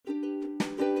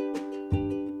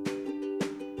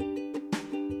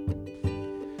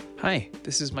Hi,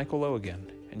 this is Michael Lowe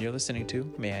again, and you're listening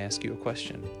to May I Ask You a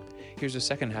Question? Here's the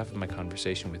second half of my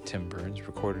conversation with Tim Burns,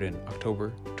 recorded in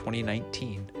October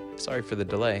 2019. Sorry for the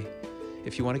delay.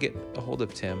 If you want to get a hold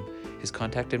of Tim, his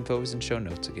contact info is in show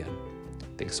notes again.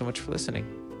 Thanks so much for listening.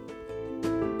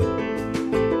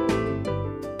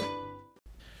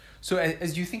 So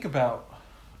as you think about,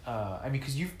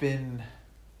 because you've been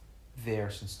there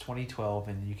since 2012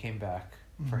 and you came back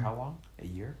for how long? A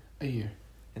year? A year.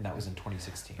 And that was in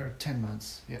 2016. Or 10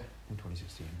 months, yeah. In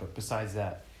 2016. But besides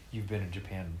that, you've been in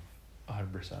Japan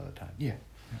 100% of the time. Yeah.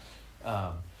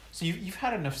 So you've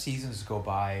had enough seasons go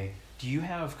by. Do you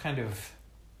have kind of,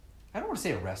 I don't want to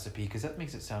say a recipe because that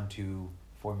makes it sound too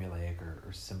formulaic or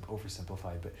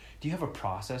oversimplified, but do you have a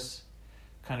process,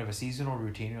 kind of a seasonal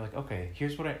routine? You're like, okay,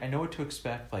 here's what I know what to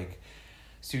expect. Like,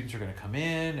 students are going to come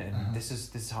in and this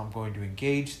is how I'm going to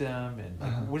engage them. And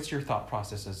like, what's your thought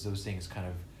process as those things kind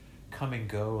of come and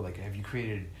go? Like, have you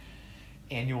created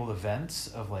annual events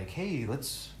of like, hey,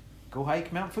 let's go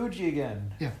hike Mount Fuji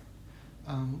again? Yeah.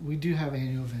 We do have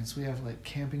annual events. We have like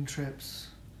camping trips,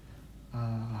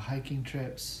 hiking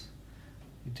trips.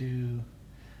 We do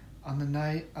on the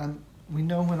night, we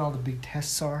know when all the big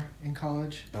tests are in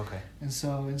college. Okay. And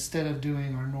so instead of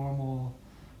doing our normal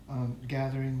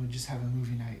gathering, we just have a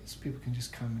movie night so people can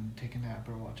just come and take a nap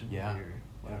or watch a movie or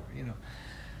whatever, you know.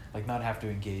 Like not have to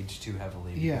engage too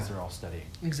heavily because they're all studying.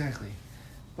 Exactly.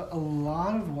 But a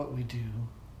lot of what we do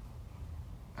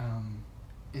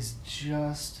is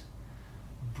just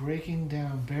breaking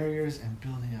down barriers and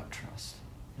building up trust.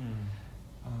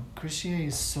 Christianity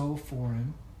is so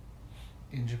foreign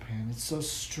in Japan. It's so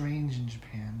strange in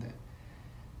Japan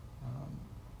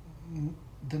that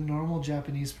the normal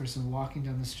Japanese person walking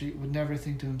down the street would never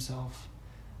think to himself,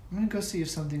 I'm going to go see if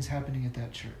something's happening at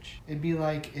that church. It'd be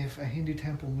like if a Hindu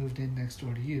temple moved in next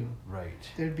door to you. Right.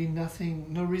 There'd be no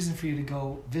reason for you to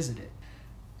go visit it.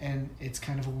 And it's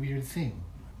kind of a weird thing.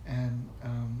 And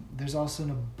there's also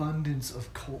an abundance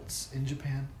of cults in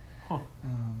Japan. Huh.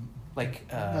 Like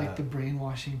the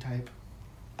brainwashing type.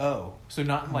 Oh, so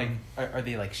not like, are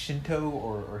they like Shinto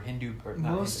or Hindu? Or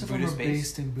not most of them are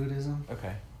based in Buddhism.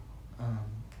 Okay.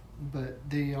 But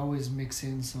they always mix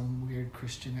in some weird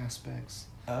Christian aspects.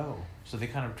 Oh, so they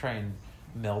kind of try and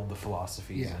meld the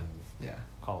philosophies and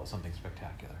call it something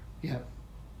spectacular. Yeah.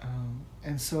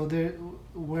 And so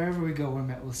wherever we go, we're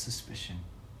met with suspicion.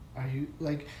 Are you,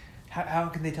 like... How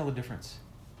can they tell the difference?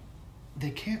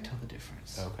 They can't tell the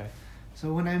difference. Okay.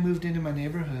 So when I moved into my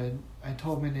neighborhood, I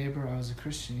told my neighbor I was a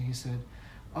Christian. He said,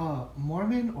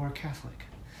 Mormon or Catholic?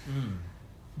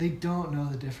 They don't know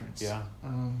the difference. Yeah.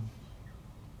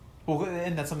 Well,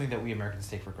 and that's something that we Americans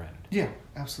take for granted. Yeah,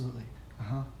 absolutely.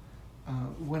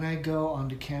 When I go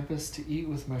onto campus to eat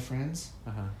with my friends,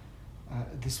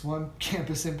 this one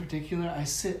campus in particular, I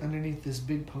sit underneath this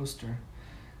big poster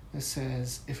that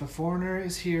says, if a foreigner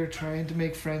is here trying to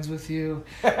make friends with you,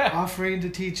 offering to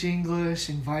teach English,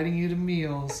 inviting you to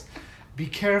meals, be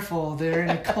careful, they're in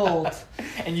a cult.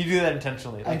 And you do that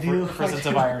intentionally, like I do. For a sense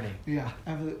of irony. Yeah, I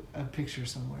have a picture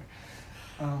somewhere.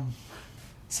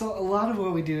 So a lot of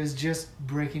what we do is just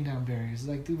breaking down barriers.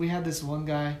 Like, we had this one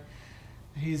guy,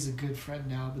 he's a good friend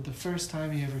now, but the first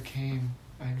time he ever came,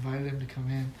 I invited him to come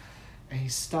in, and he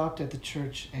stopped at the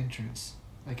church entrance,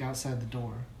 like outside the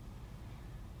door.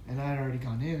 And I had already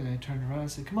gone in, and I turned around and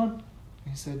said, come on. And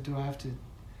he said, do I have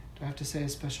to say a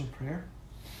special prayer?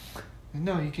 And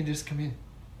no, you can just come in.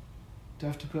 Do I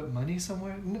have to put money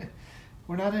somewhere?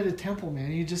 We're not at a temple,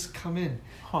 man. You just come in.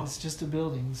 It's just a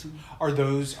building. So, are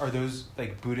those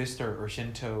like Buddhist or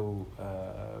Shinto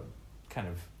kind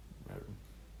of,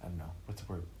 I don't know, what's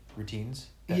the word, routines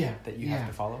that you have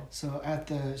to follow? So at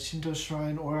the Shinto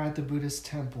shrine or at the Buddhist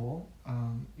temple,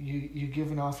 you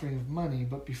give an offering of money,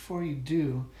 but before you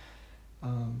do,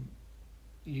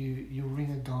 you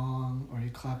ring a gong or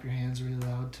you clap your hands really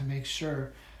loud to make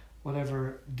sure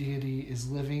whatever deity is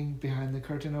living behind the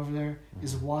curtain over there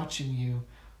is watching you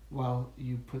while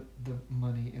you put the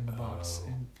money in the box,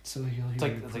 and so he'll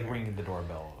hear it's like ringing the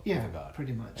doorbell. Yeah, of God.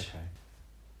 Pretty much.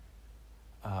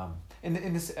 Okay.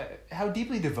 And this, how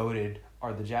deeply devoted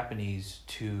are the Japanese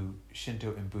to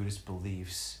Shinto and Buddhist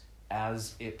beliefs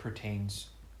as it pertains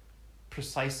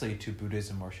precisely to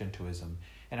Buddhism or Shintoism?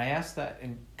 And I ask that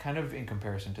in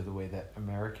comparison to the way that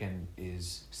American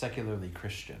is secularly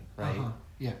Christian, right?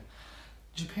 Yeah.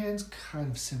 Japan's kind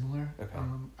of similar. Okay.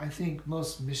 I think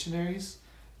most missionaries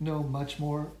know much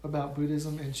more about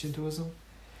Buddhism and Shintoism.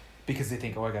 Because they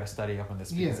think, I got to study up on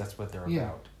this because that's what they're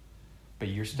about. But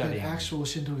you're studying... actual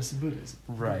Shintoist and Buddhism.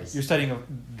 Right. You're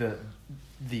studying the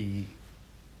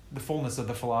the fullness of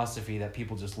the philosophy that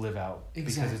people just live out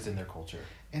because Exactly. it's in their culture.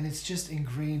 And it's just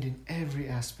ingrained in every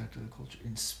aspect of the culture,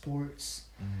 in sports,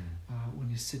 when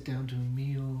you sit down to a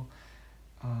meal,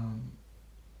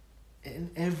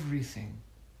 in everything.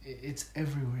 It's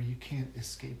everywhere. You can't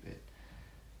escape it.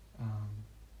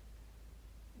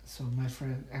 So my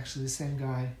friend, actually the same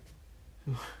guy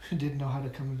who didn't know how to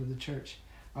come into the church,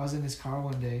 I was in his car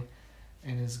one day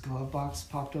and his glove box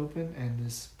popped open and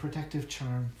this protective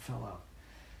charm fell out.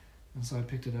 And so I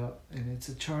picked it up, and it's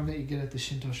a charm that you get at the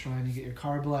Shinto shrine. You get your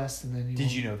car blessed, and then you...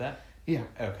 Did you know that? Yeah.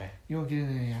 Okay. You won't get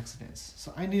in any accidents.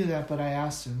 So I knew that, but I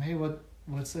asked him, hey,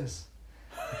 what's this?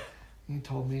 He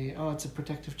told me, oh, it's a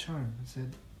protective charm. I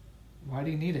said, why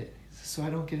do you need it? He said, so I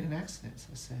don't get in accidents.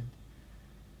 I said,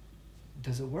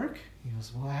 does it work? He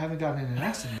goes, well, I haven't gotten in an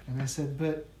accident. And I said,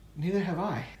 but neither have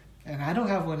I. And I don't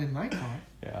have one in my car.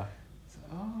 Yeah. So,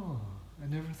 oh, I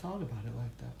never thought about it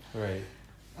like that. Right.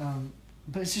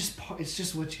 But it's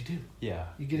just what you do. Yeah.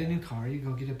 You get a new car, you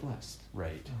go get it blessed.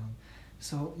 Right.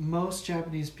 So most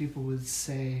Japanese people would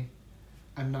say,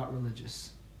 I'm not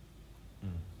religious.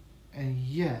 And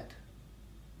yet,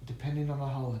 depending on the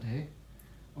holiday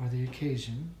or the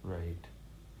occasion, right,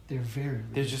 they're very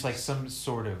religious. There's just like some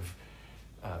sort of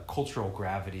cultural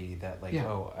gravity that like,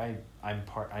 oh,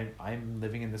 I'm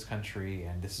living in this country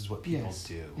and this is what people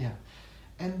do. Yeah.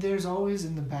 And there's always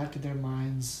in the back of their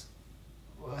minds,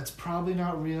 well, it's probably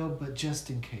not real, but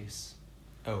just in case.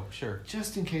 Oh, sure.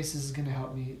 Just in case this is going to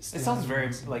help me stay. It sounds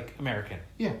very like American.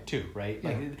 Yeah. Too, right? Yeah.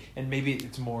 Like, and maybe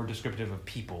it's more descriptive of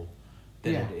people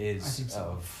than it is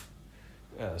of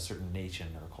a certain nation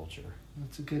or culture.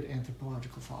 That's a good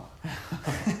anthropological thought.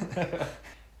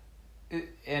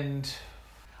 And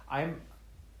I'm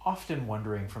often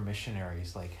wondering for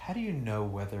missionaries, like, how do you know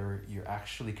whether you're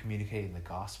actually communicating the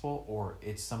gospel or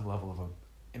it's some level of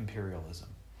imperialism?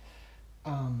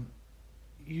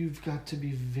 You've got to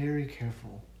be very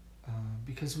careful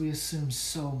because we assume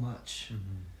so much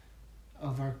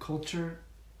of our culture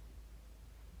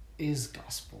is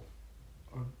gospel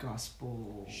or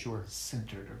gospel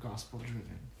centered or gospel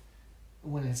driven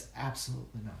when it's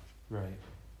absolutely not. Right.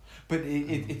 But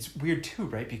it's weird too,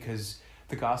 right? Because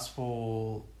the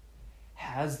gospel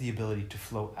has the ability to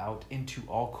flow out into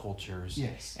all cultures.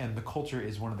 Yes. And the culture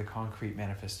is one of the concrete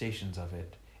manifestations of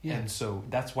it. Yeah. And so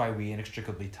that's why we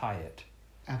inextricably tie it.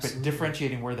 Absolutely. But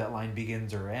differentiating where that line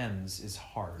begins or ends is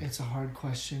hard. It's a hard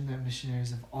question that missionaries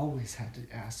have always had to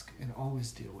ask and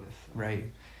always deal with.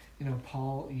 Right.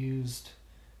 Paul used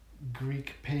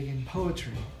Greek pagan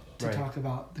poetry to talk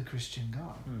about the Christian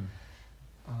God.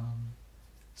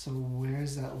 So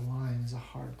where's that line is a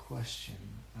hard question.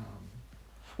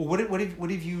 Well, what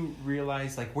have you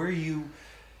realized? Like, where are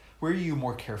you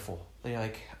more careful? They're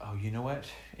like, oh, you know what?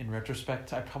 In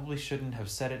retrospect, I probably shouldn't have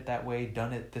said it that way,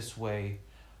 done it this way.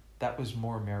 That was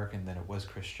more American than it was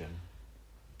Christian.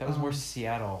 That was more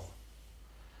Seattle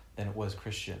than it was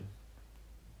Christian.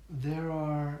 There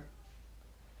are...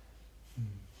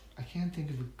 I can't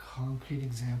think of a concrete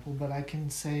example, but I can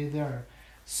say there are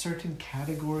certain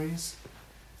categories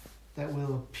that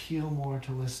will appeal more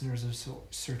to listeners of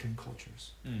certain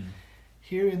cultures.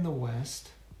 Here in the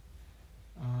West,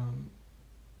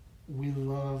 we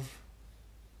love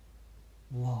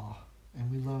law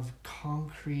and we love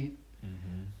concrete.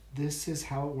 This is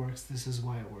how it works. This is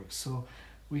why it works. So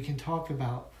we can talk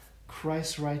about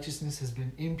Christ's righteousness has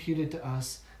been imputed to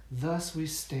us. Thus we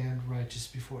stand righteous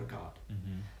before God.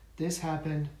 This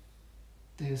happened.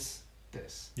 This.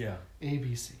 Yeah.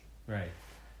 ABC. Right.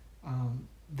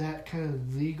 That kind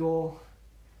of legal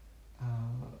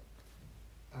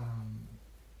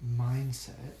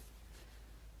mindset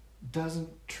doesn't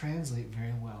translate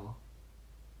very well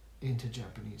into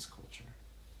Japanese culture.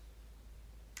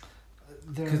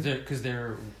 Because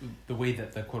they're the way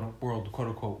that the world quote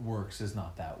unquote works is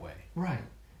not that way. Right.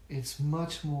 It's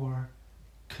much more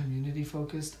community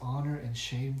focused, honor and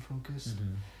shame focused.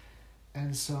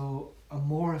 And so a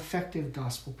more effective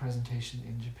gospel presentation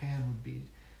in Japan would be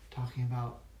talking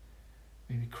about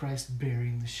maybe Christ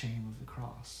bearing the shame of the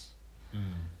cross.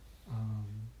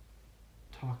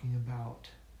 Talking about...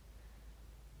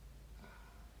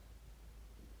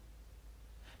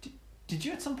 Did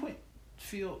you at some point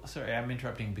feel... Sorry, I'm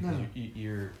interrupting because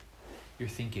you're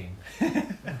thinking.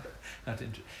 Not to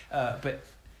but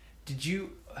did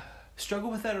you struggle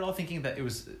with that at all, thinking that it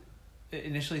was...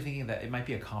 Initially thinking that it might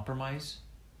be a compromise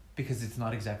because it's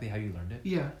not exactly how you learned it?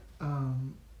 Yeah.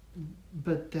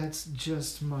 But that's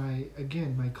just my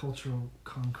cultural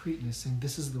concreteness, saying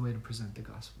this is the way to present the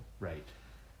gospel. Right.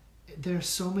 There are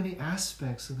so many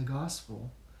aspects of the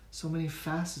gospel, so many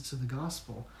facets of the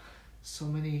gospel, so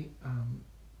many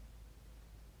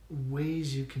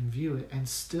ways you can view it and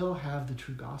still have the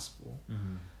true gospel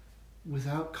Mm-hmm.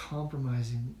 without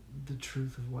compromising the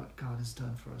truth of what God has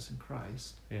done for us in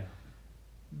Christ. Yeah.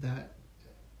 That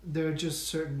there are just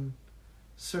certain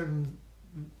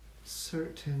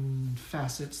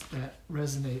facets that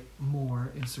resonate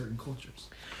more in certain cultures.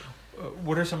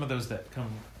 What are some of those that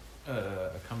come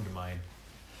to mind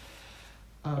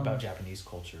about Japanese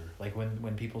culture? Like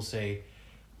when people say,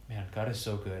 "Man, God is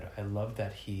so good. I love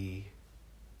that He,"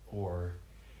 or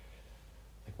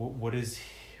like what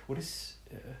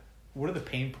are the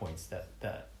pain points that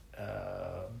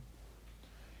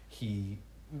He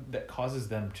that causes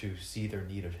them to see their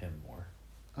need of Him more?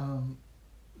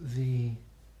 The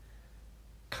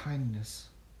kindness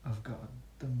of God,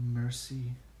 the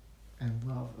mercy and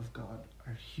love of God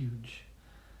are huge.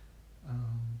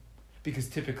 Because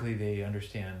typically they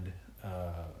understand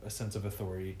a sense of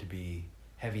authority to be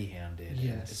heavy-handed,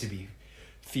 Yes. and to be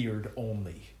feared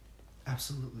only.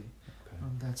 Absolutely. Okay.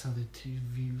 That's how they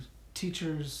view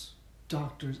teachers,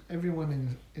 doctors,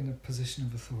 everyone in a position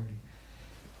of authority.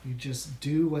 You just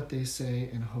do what they say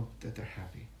and hope that they're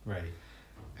happy. Right.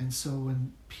 And so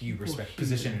when You people respect hear,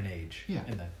 position and age. Yeah.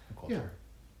 In that culture.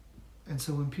 and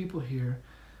so when people hear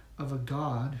of a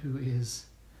God who is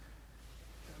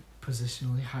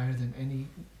positionally higher than any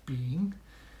being,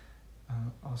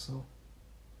 also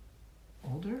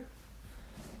older,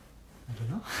 I don't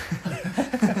know.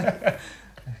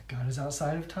 God is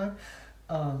outside of time.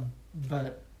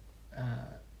 But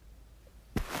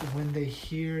when they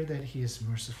hear that He is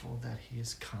merciful, that He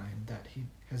is kind, that He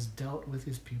has dealt with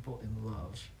His people in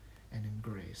love and in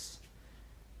grace,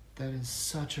 that is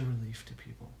such a relief to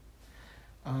people.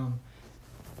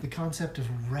 The concept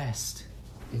of rest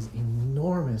is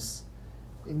enormously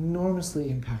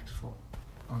impactful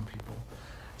on people.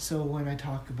 So when I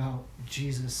talk about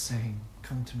Jesus saying,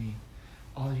 "Come to me,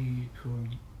 all you who are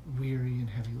weary and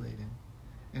heavy laden,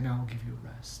 and I will give you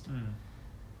rest." Mm.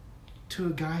 To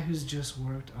a guy who's just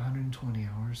worked 120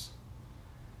 hours,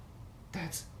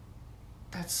 that's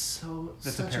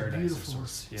such a paradise of beautiful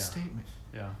sorts, yeah. statement.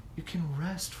 Yeah. You can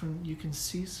you can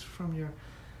cease from your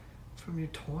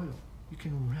toil. You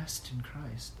can rest in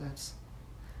Christ.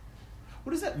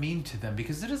 What does that mean to them?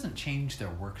 Because it doesn't change their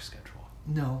work schedule.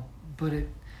 No, but it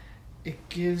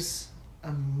gives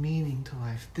a meaning to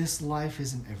life. This life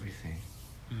isn't everything.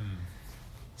 Mm.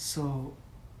 So,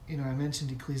 I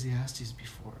mentioned Ecclesiastes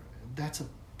before. That's a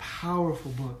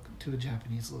powerful book to a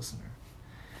Japanese listener.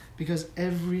 Because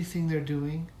everything they're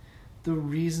doing, the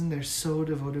reason they're so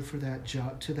devoted to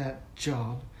that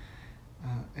job,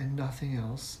 and nothing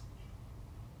else,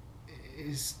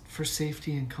 is for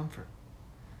safety and comfort.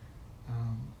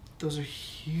 Those are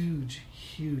huge,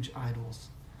 huge idols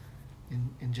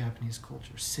in Japanese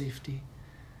culture. Safety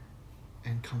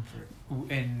and comfort.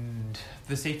 And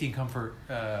the safety and comfort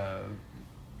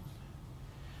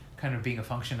kind of being a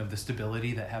function of the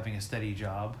stability that having a steady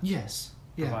job Yes.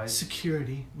 Yeah. provides?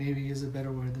 Security maybe is a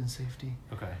better word than safety.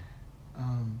 Okay.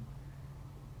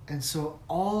 And so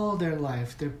all their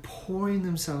life, they're pouring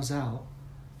themselves out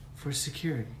for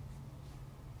security,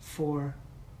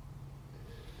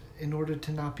 in order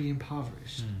to not be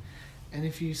impoverished. Mm. And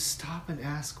if you stop and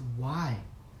ask why,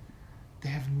 they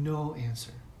have no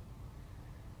answer.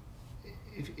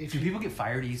 If Do you, people get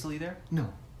fired easily there?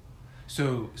 No.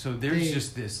 So there's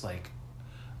just this like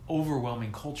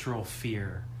overwhelming cultural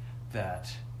fear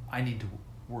that I need to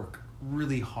work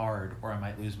really hard or I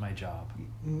might lose my job.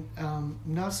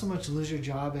 Not so much lose your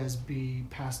job as be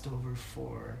passed over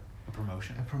for A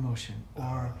promotion.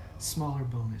 or smaller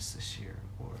bonus this year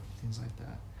or things like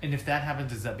that. And if that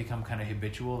happens, does that become kind of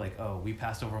habitual? Like, oh, we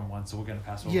passed over him once, so we're going to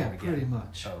pass over Yeah, him again. pretty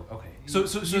much. Oh, okay. So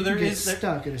You there can get is stuck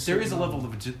at a there certain is a level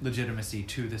of legitimacy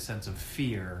to the sense of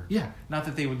fear. Yeah. Not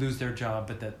that they would lose their job,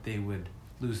 but that they would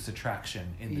lose the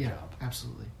traction in the job.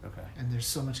 Absolutely. Okay. And there's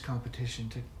so much competition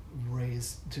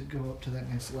to go up to that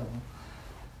next level.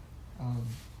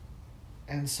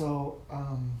 And so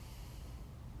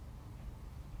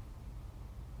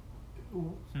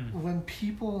when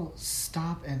people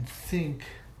stop and think,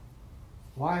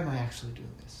 why am I actually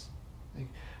doing this? Like,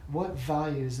 what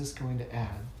value is this going to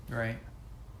add? Right.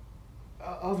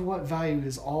 Of what value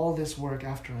is all this work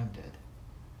after I'm dead?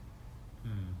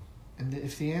 Hmm. And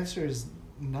if the answer is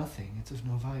nothing, it's of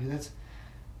no value, that's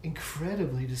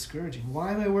incredibly discouraging.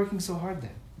 Why am I working so hard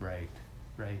then? Right.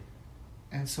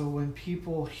 And so when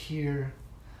people hear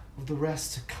of the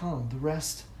rest to come,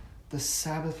 the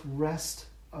Sabbath rest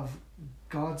of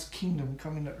God's kingdom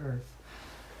coming to earth,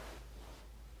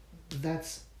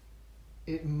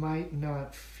 it might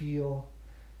not feel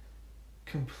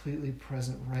completely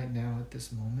present right now at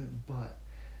this moment, but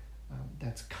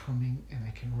that's coming, and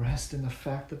I can rest in the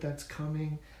fact that that's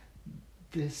coming.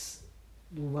 This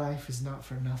life is not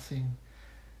for nothing.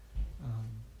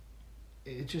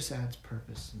 It just adds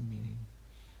purpose and meaning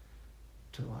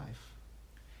to life.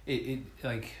 It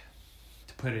like,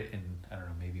 to put it in, I don't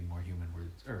know, maybe more human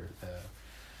words or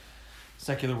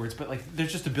secular words, but like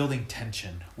there's just a building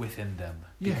tension within them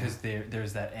because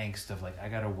there's that angst of like, I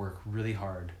gotta work really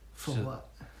hard for what,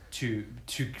 to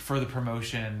for the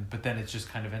promotion, but then it just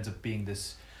kind of ends up being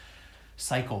this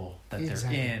cycle that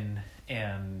they're in,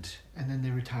 and then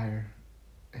they retire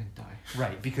and die.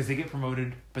 Right, because they get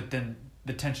promoted, but then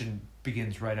the tension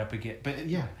begins right up again.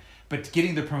 But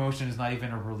getting the promotion is not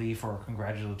even a relief or a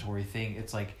congratulatory thing.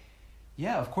 It's like,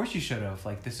 yeah, of course you should have.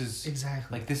 Like, this is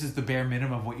exactly like, this is the bare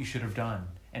minimum of what you should have done,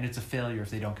 and it's a failure if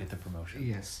they don't get the promotion.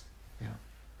 Yes. Yeah.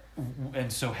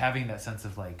 And so having that sense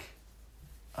of like,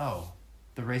 oh,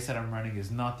 the race that I'm running is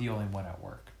not the only one at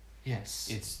work.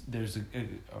 Yes. There's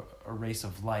a race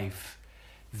of life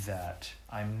that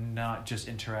I'm not just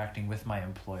interacting with my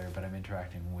employer, but I'm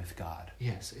interacting with God.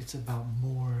 Yes, it's about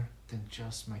more than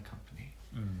just my company.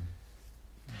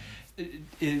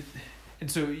 And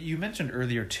so you mentioned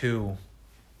earlier too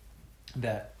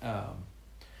that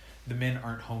the men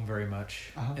aren't home very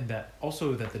much, and that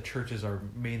also that the churches are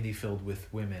mainly filled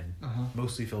with women,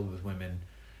 mostly filled with women.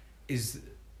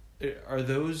 Are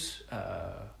those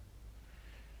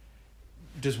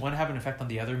does one have an effect on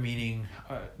the other? Meaning,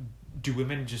 do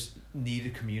women just need a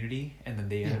community, and then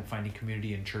they end up finding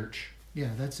community in church? Yeah,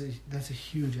 that's a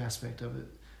huge aspect of it.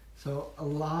 So a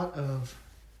lot of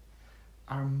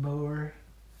our more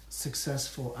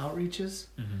successful outreaches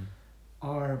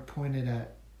are pointed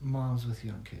at moms with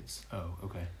young kids. Oh,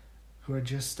 okay. Who are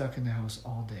just stuck in the house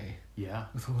all day. Yeah.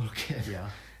 With a little kid. Yeah.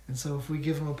 And so if we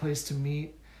give them a place to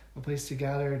meet, a place to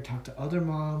gather, talk to other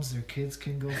moms, their kids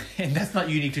can go. And that's not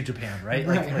unique to Japan, right?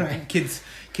 Like kids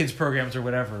programs or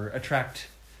whatever attract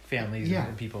families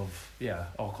and people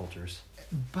of all cultures.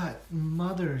 But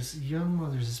mothers, young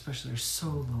mothers especially, are so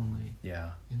lonely.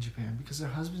 Yeah. In Japan because their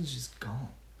husband's just gone.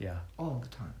 Yeah. All the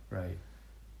time. Right.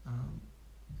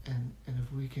 And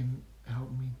if we can help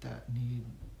meet that need,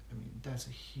 I mean, that's a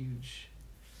huge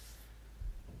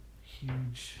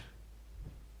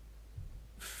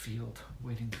field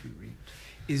waiting to be reaped.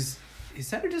 Is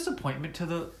that a disappointment to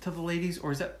the ladies,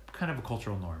 or is that kind of a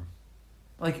cultural norm?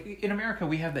 Like in America,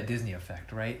 we have that Disney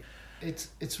effect, right?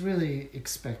 It's really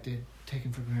expected,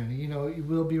 taken for granted. You know,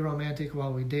 we'll be romantic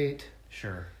while we date.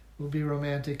 Sure. We'll be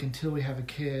romantic until we have a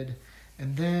kid,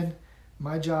 and then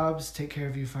my job is to take care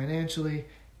of you financially.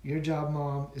 Your job,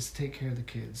 Mom, is to take care of the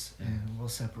kids, and we'll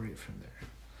separate from there.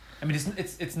 I mean,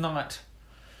 it's not.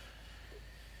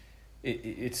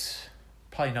 It's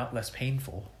probably not less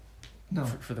painful. No.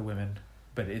 For the women,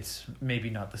 but it's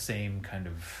maybe not the same kind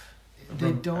of.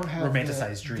 They don't have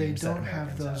romanticized dreams. They don't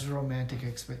have those romantic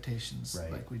expectations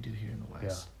like we do here in the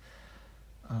West.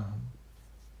 Yeah.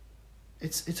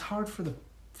 It's hard for the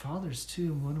fathers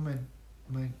too. One of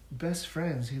my best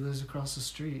friends, he lives across the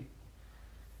street.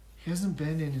 He hasn't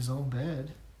been in his own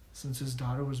bed since his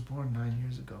daughter was born 9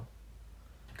 years ago.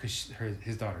 Because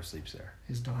his daughter sleeps there.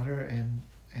 His daughter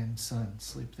and son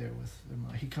sleep there with their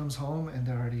mom. He comes home and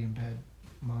they're already in bed,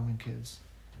 mom and kids,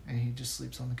 and he just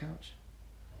sleeps on the couch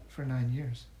for 9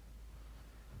 years.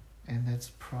 And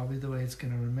that's probably the way it's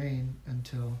going to remain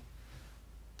until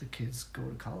the kids go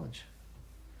to college.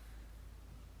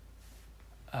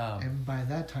 And by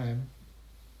that time,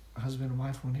 husband and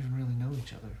wife won't even really know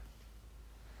each other.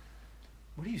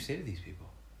 What do you say to these people?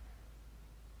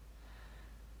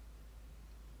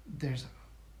 There's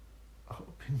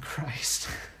hope in Christ.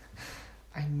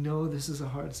 I know this is a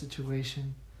hard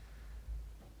situation.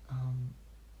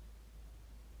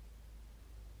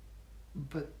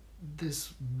 But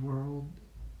this world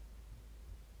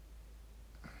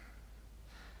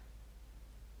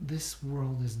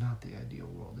is not the ideal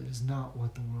world. It is not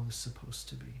what the world is supposed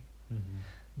to be. Mm-hmm.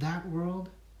 That world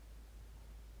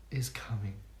is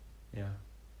coming. Yeah.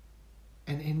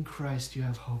 And in Christ you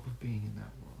have hope of being in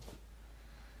that world.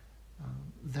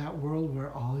 That world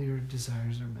where all your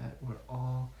desires are met, where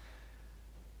all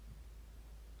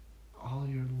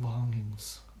your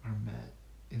longings are met,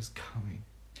 is coming.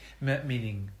 Met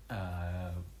meaning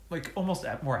like almost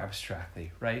more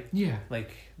abstractly, right? Yeah.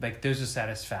 Like there's a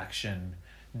satisfaction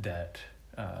that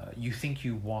you think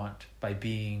you want by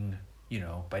being,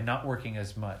 by not working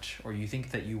as much, or you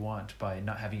think that you want by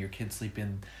not having your kids sleep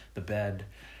in the bed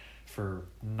for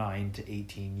 9 to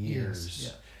 18 years.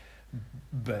 Yes, yeah.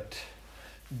 But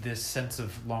this sense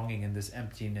of longing and this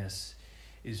emptiness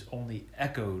is only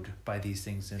echoed by these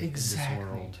things in this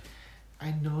world.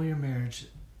 I know your marriage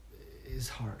is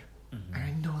hard. Mm-hmm. And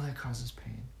I know that causes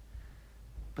pain.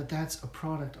 But that's a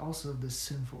product also of this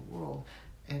sinful world.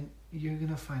 And you're going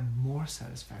to find more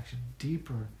satisfaction,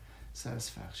 deeper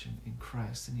satisfaction in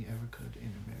Christ than you ever could in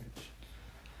a marriage.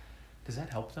 Does that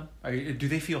help them? Do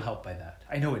they feel helped by that?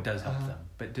 I know it does help them,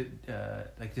 but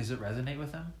does it resonate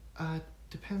with them?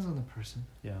 Depends on the person.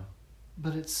 Yeah.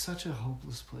 But it's such a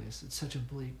hopeless place. It's such a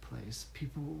bleak place.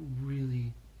 People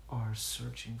really are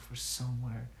searching for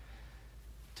somewhere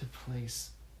to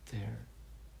place their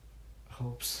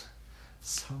hopes,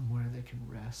 somewhere they can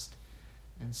rest.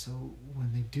 And so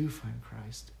when they do find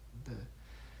Christ,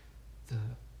 the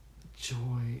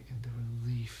joy and the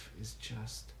relief is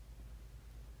just,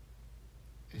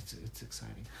 it's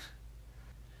exciting.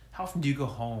 How often do you go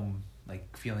home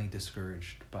like feeling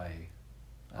discouraged by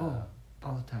all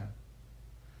the time.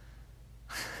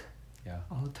 Yeah.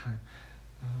 All the time.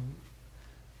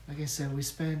 Like I said, we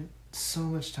spend so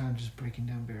much time just breaking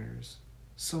down barriers,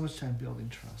 so much time building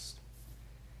trust,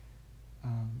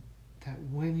 that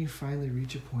when you finally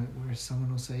reach a point where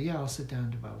someone will say, yeah, I'll sit down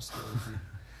and do Bible study with you,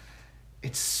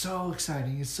 it's so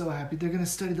exciting, it's so happy. They're going to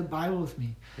study the Bible with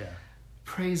me. Yeah.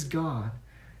 Praise God.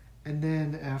 And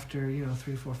then after,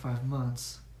 3, 4, 5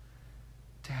 months,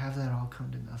 to have that all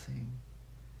come to nothing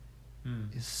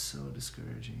is so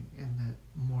discouraging, and that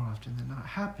more often than not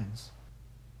happens.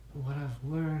 What I've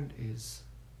learned is,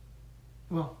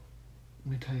 well,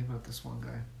 let me tell you about this one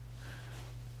guy.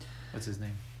 What's his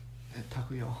name?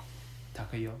 Takuyo.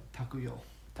 Takuyo. Takuyo.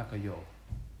 Takuyo.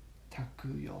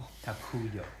 Takuyo.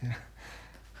 Takuyo.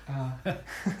 Yeah.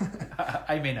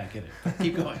 I may not get it, but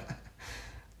keep going.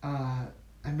 I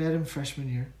met him freshman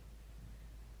year.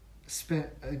 Spent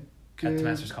a good... At the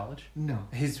Master's College? No.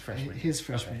 His freshman year. His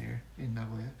freshman year in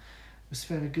Nagoya. I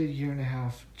spent a good year and a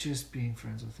half just being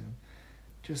friends with him.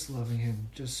 Just loving him,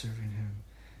 just serving him.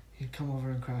 He'd come over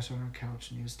and crash on our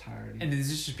couch and he was tired. And is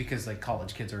this just because like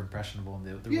college kids are impressionable and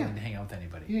they're willing to hang out with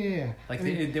anybody? Yeah. Like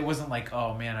it wasn't like,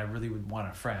 oh man, I really would want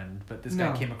a friend, but this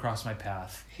guy came across my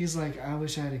path. He's like, I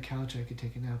wish I had a couch I could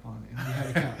take a nap on, and we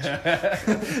had a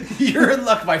couch. You're in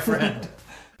luck, my friend.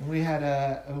 We had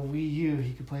a Wii U.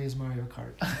 He could play his Mario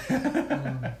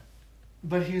Kart.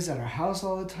 But he was at our house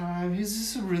all the time. He's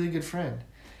just a really good friend.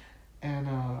 And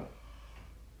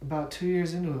about 2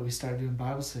 years into it, we started doing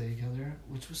Bible study together,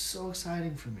 which was so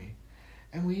exciting for me.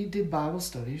 And we did Bible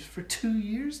studies for 2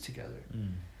 years together.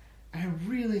 And I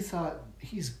really thought,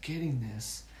 he's getting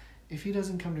this. If he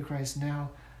doesn't come to Christ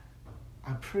now,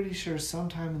 I'm pretty sure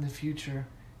sometime in the future,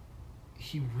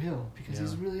 he will, because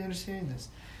he's really understanding this.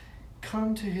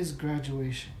 Come to his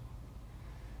graduation.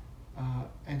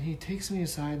 And he takes me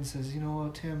aside and says, you know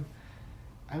what, Tim,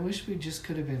 I wish we just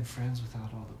could have been friends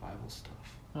without all the Bible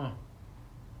stuff. Huh.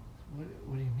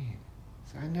 What do you mean?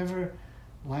 So I never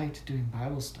liked doing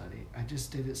Bible study. I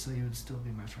just did it so you would still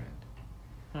be my friend.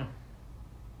 Huh.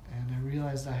 And I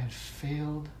realized I had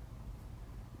failed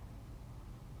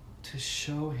to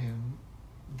show him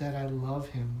that I love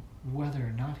him whether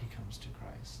or not he comes to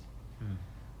Christ.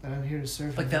 That I'm here to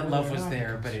serve him. Like that love was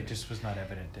there, but it just was not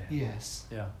evident to him. Yes.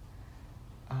 Yeah.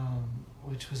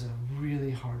 Which was a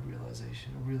really hard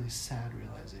realization, a really sad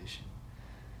realization.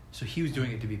 So he was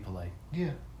doing it to be polite.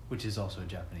 Yeah. Which is also a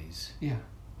Japanese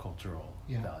cultural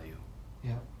value.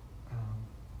 Yeah.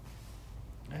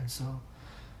 And so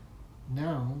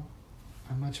now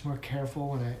I'm much more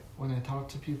careful when I talk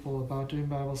to people about doing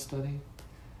Bible study.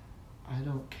 I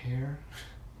don't care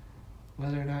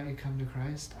whether or not you come to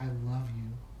Christ. I love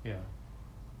you. Yeah.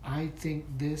 I think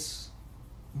this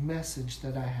message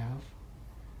that I have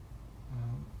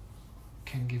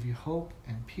can give you hope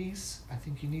and peace. I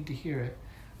think you need to hear it.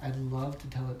 I'd love to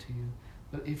tell it to you.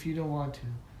 But if you don't want to,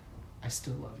 I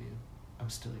still love you. I'm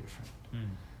still your friend.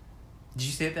 Did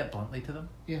you say that bluntly to them?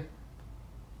 Yeah.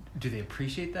 Do they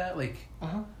appreciate that? Like.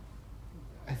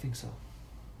 I think so.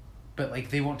 But like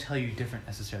they won't tell you different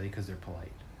necessarily because they're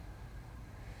polite.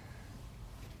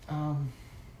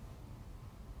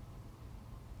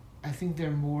 I think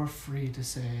they're more free to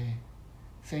say,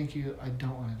 thank you, I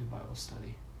don't want to do Bible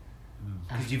study.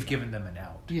 Because you've given them an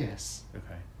out. Yes.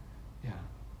 Okay. Yeah.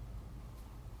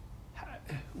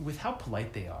 With how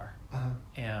polite they are,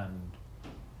 and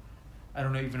I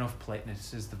don't even know if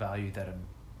politeness is the value that I'm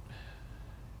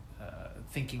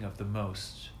thinking of the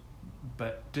most,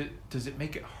 but does it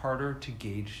make it harder to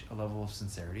gauge a level of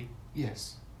sincerity?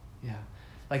 Yes. Yeah.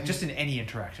 Like just in any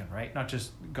interaction, right? Not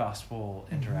just gospel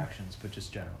interactions, but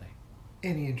just generally.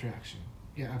 Any interaction.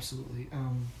 Yeah, absolutely.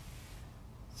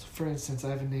 So for instance, I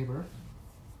have a neighbor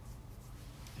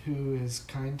who is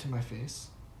kind to my face,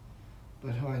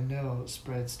 but who I know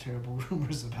spreads terrible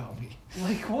rumors about me.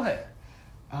 Like what?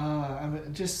 I'm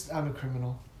a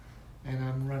criminal. and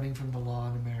I'm running from the law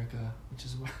in America, which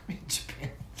is why I'm in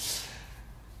Japan.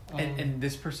 And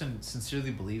this person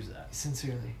sincerely believes that.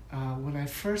 Sincerely. When I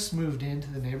first moved into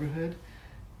the neighborhood,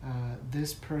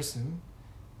 this person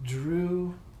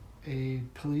drew a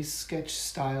police sketch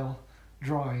style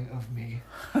drawing of me.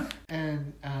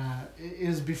 And it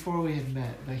was before we had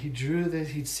met. Like, he drew this,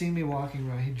 he'd seen me walking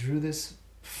around, he drew this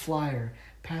flyer,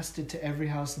 passed it to every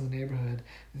house in the neighborhood,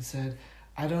 and said,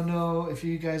 I don't know if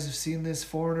you guys have seen this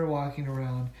foreigner walking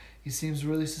around. He seems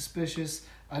really suspicious.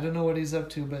 I don't know what he's up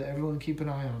to, but everyone keep an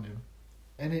eye on him.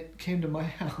 And it came to my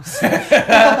house.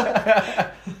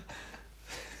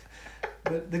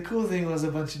 But the cool thing was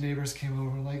a bunch of neighbors came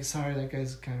over like, sorry, that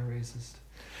guy's kind of racist.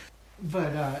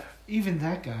 But even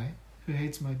that guy, who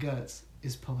hates my guts,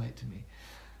 is polite to me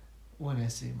when I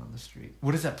see him on the street.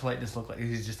 What does that politeness look like?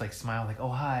 Is he just like smile like, oh,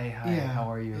 hi, Yeah,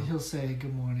 how are you? He'll say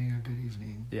good morning or good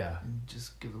evening. Yeah. And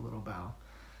just give a little bow.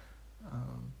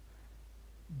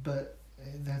 But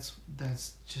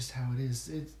that's just how it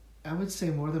is. I would say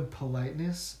more than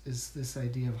politeness is this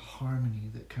idea of harmony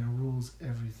that kind of rules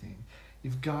everything.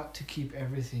 You've got to keep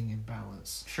everything in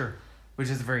balance. Sure. Which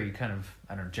is a very kind of,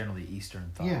 I don't know, generally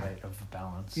Eastern thought, Yeah. right, of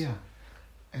balance. Yeah.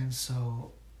 And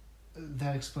so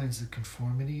that explains the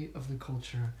conformity of the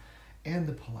culture and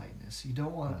the politeness. You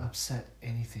don't want to upset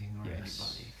anything or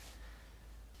anybody.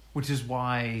 Which is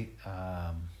why,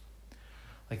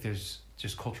 like, there's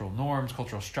just cultural norms,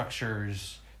 cultural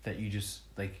structures that you just,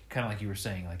 like, kind of like you were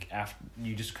saying, like, after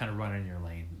you just kind of run in your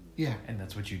lane. Yeah. And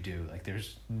that's what you do. Like,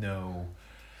 there's no,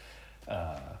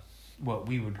 what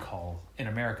we would call, in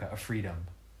America, a freedom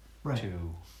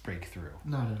to break through.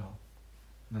 Not at all.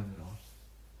 Not at all.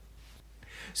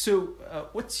 So,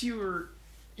 what's your...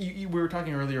 we were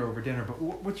talking earlier over dinner, but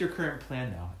what's your current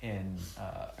plan now? And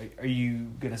are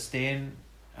you going to stay in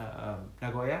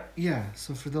Nagoya? Yeah,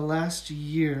 so for the last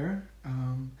year,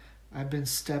 I've been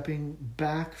stepping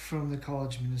back from the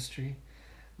college ministry.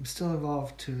 I'm still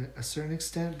involved to a certain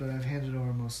extent, but I've handed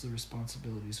over most of the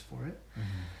responsibilities for it.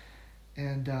 Mm-hmm.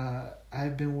 And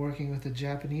I've been working with a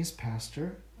Japanese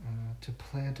pastor to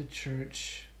plant a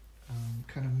church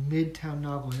kind of midtown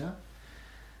Nagoya.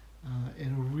 In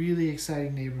a really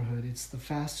exciting neighborhood. It's the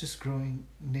fastest growing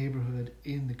neighborhood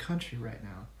in the country right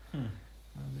now.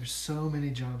 There's so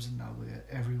many jobs in Nagoya.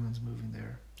 Everyone's moving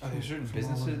there. Are there certain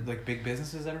businesses, like big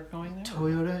businesses that are going there?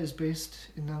 Toyota is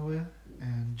based in Nagoya,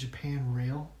 and Japan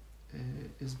Rail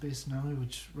is based in Nagoya,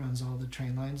 which runs all the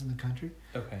train lines in the country.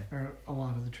 Okay. Or a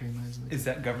lot of the train lines in the country. Is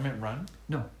that government run?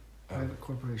 No. Private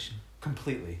corporation.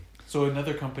 Completely. So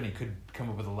another company could come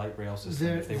up with a light rail system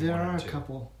if they wanted to. There are a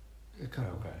couple. Okay.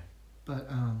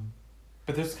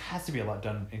 But there has to be a lot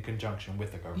done in conjunction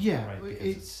with the government, right?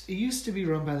 Because it used to be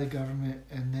run by the government,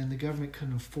 and then the government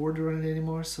couldn't afford to run it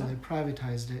anymore, so they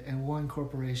privatized it, and one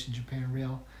corporation, Japan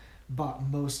Rail, bought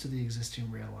most of the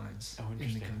existing rail lines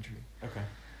in the country. Okay.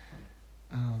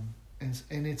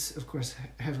 And it's, of course,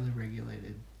 heavily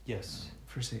regulated. Yes.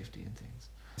 For safety and things.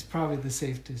 It's probably the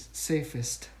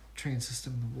safest train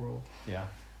system in the world. Yeah.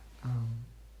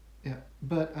 Yeah,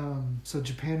 but so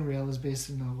Japan Rail is based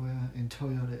in Nagoya, and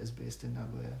Toyota is based in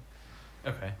Nagoya.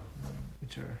 Okay.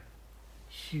 Which are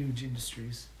huge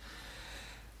industries.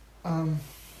 And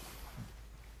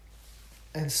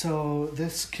so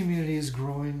this community is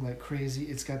growing like crazy.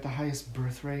 It's got the highest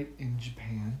birth rate in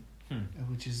Japan,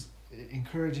 which is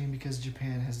encouraging because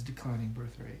Japan has a declining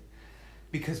birth rate.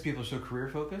 Because people are so career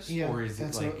focused? Yeah, or is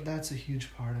that's a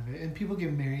huge part of it. And people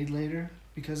get married later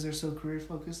because they're so career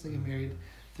focused. They get married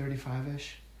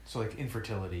 35-ish. So like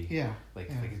infertility. Yeah.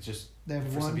 Like it's just they have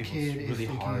for one some people kid it's really if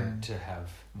they hard can. to have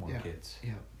more kids.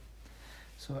 Yeah.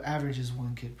 So average is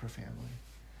one kid per family.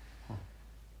 Huh.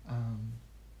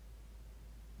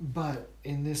 But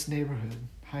in this neighborhood,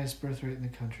 highest birth rate in the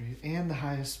country, and the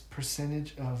highest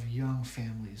percentage of young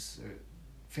families, or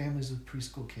families with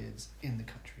preschool kids in the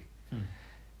country.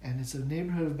 And it's a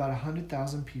neighborhood of about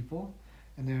 100,000 people,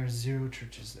 and there are 0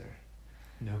 churches there.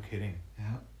 No kidding.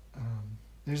 Yeah.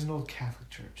 There's an old Catholic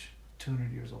church,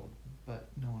 200 years old, but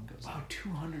no one goes there. Wow,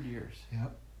 200 years.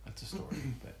 Yep. That's a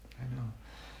story, but I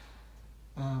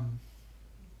know.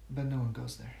 But no one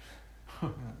goes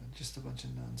there. Just a bunch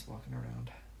of nuns walking around.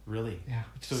 Really? Yeah.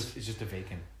 So it's just a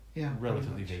vacant. Yeah.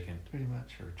 Relatively vacant. Pretty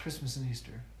much. Church. Christmas and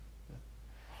Easter.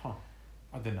 Huh.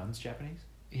 Are the nuns Japanese?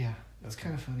 Yeah. It's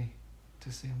kind of funny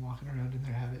to see them walking around in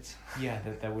their habits. Yeah,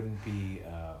 that wouldn't be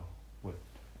what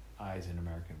I as an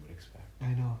American would expect.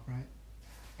 I know, right?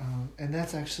 And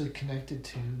that's actually connected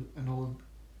to an old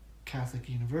Catholic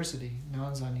university,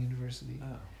 Nanzan University,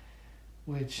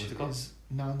 which is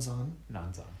Nanzan.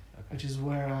 Nanzan, okay. Which is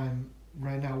where I'm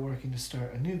right now working to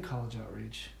start a new college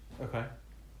outreach. Okay.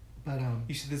 But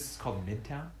You said this is called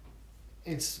Midtown?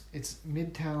 it's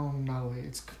Midtown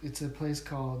Naue. It's a place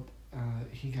called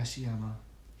Higashiyama,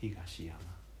 Higashiyama.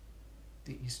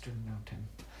 the Eastern Mountain.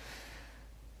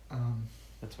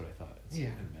 That's what I thought Yeah,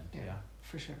 it meant. yeah. Yeah.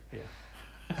 For sure.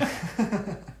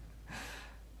 Yeah.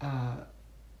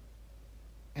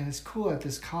 And it's cool at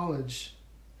this college.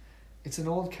 It's an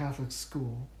old Catholic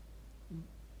school,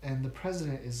 and the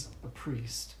president is a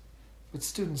priest, but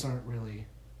students aren't really.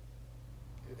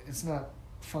 It's not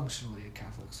functionally a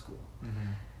Catholic school.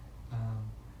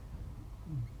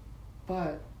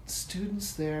 But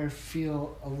students there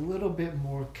feel a little bit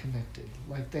more connected,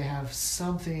 like they have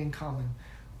something in common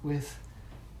with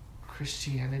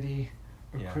Christianity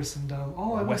or Yeah. Christendom.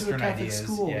 Oh, I went to a Western Catholic ideas.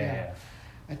 school. Yeah.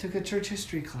 I took a church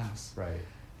history class. Right.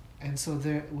 And so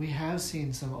there, we have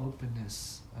seen some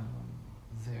openness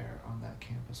there on that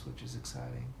campus, which is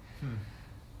exciting.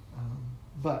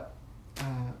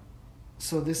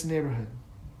 So this neighborhood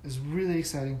is a really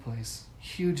exciting place.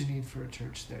 Huge need for a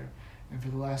church there. And for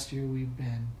the last year, we've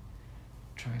been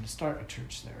trying to start a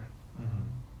church there.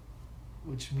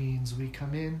 Which means we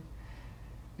come in,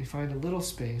 we find a little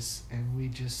space, and we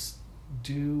just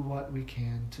do what we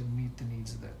can to meet the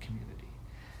needs of that community,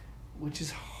 which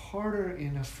is harder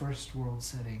in a first world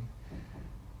setting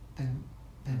than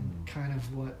kind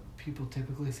of what people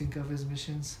typically think of as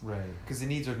missions. Right. Because the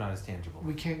needs are not as tangible.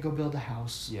 We can't go build a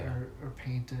house Yeah. or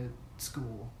paint a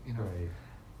school, you know. Right.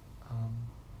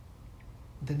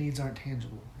 The needs aren't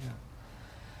tangible, yeah.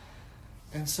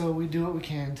 And so we do what we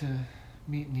can to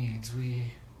meet needs.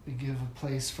 We give a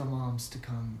place for moms to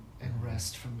come and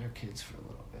rest from their kids for a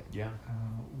little bit. Yeah.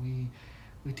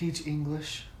 We teach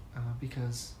English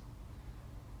because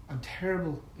I'm a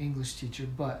terrible English teacher,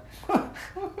 but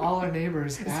all our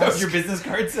neighbors Is ask... that what your business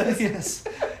card says? Yes.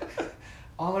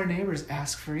 All our neighbors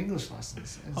ask for English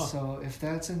lessons. And Huh. so if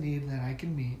that's a need that I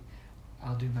can meet,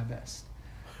 I'll do my best.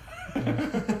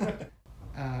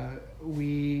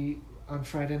 On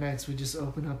Friday nights, we just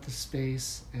open up the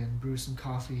space and brew some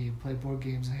coffee and play board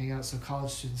games and hang out so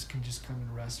college students can just come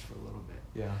and rest for a little bit.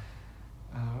 Yeah.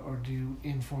 Or do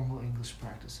informal English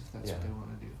practice if that's what they want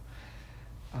to do.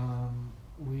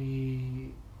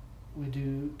 We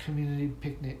do community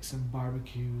picnics and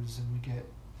barbecues, and we get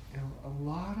a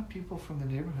lot of people from the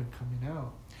neighborhood coming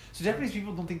out. So Japanese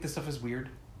people don't think this stuff is weird?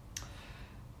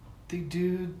 They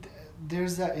do.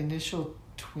 There's that initial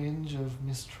twinge of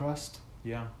mistrust.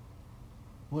 Yeah.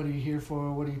 What are you here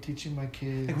for? What are you teaching my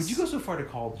kids? Like, would you go so far to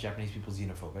call Japanese people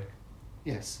xenophobic?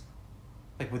 Yes.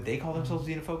 Like, would they call themselves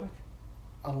xenophobic?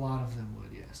 A lot of them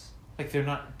would, yes. Like, they're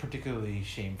not particularly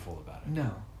shameful about it.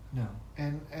 No.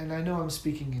 And I know I'm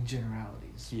speaking in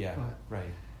generalities. Yeah, But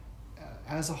right.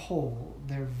 as a whole,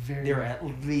 they're They're at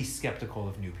least skeptical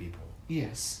of new people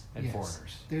Yes. and yes.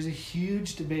 foreigners. There's a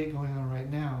huge debate going on right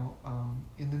now.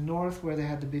 In the north, where they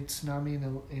had the big tsunami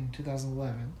in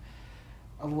 2011,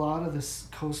 a lot of the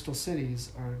coastal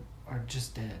cities are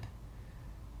just dead.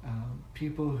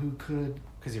 People who could...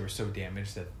 Because they were so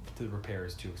damaged that the repair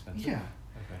is too expensive? Yeah.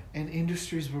 Okay. And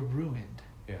industries were ruined.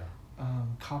 Yeah.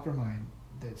 Copper mine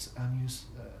that's unused,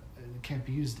 can't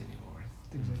be used anymore,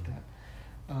 things like that.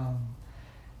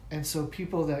 And so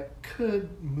people that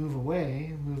could move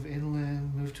away, move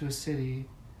inland, move to a city,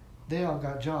 they all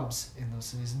got jobs in those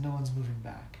cities, and no one's moving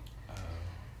back.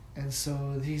 And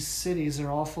so these cities are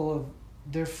all full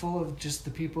of just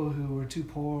the people who are too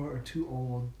poor or too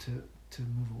old to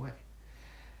move away.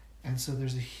 And so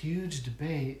there's a huge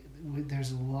debate.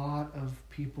 There's a lot of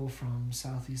people from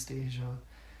Southeast Asia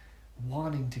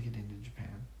wanting to get into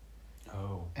Japan.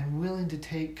 Oh. And willing to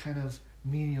take kind of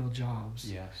menial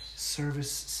jobs. Yes.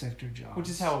 Service sector jobs. Which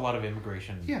is how a lot of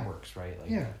immigration Yeah. works, right?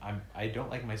 Like, Yeah. I don't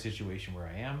like my situation where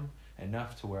I am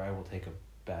enough to where I will take a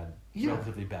Yeah.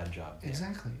 relatively bad job. there.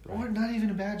 Exactly. Right. Or not even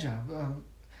a bad job.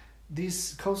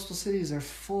 These coastal cities are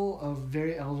full of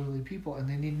very elderly people, and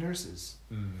they need nurses.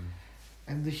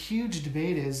 And the huge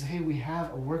debate is, hey, we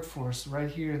have a workforce right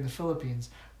here in the Philippines,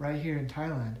 right here in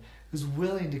Thailand, who's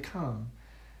willing to come,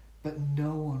 but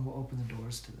no one will open the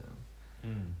doors to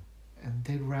them. And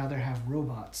they'd rather have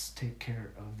robots take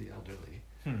care of the elderly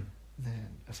than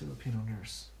a Filipino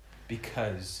nurse.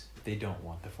 Because they don't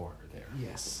want the foreigner there.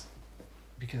 Yes.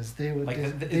 Because they would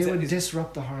Like, they would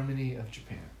disrupt the harmony of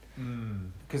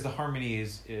Japan. Because the harmony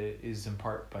is in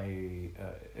part by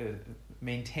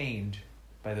maintained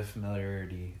by the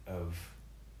familiarity of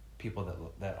people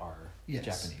that are Yes.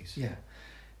 Japanese. Yeah.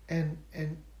 And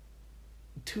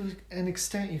to an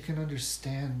extent you can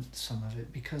understand some of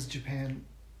it, because Japan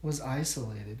was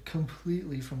isolated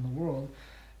completely from the world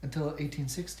until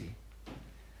 1860.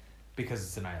 Because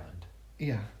it's an island.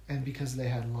 Yeah, and because they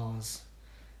had laws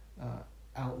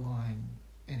outlawing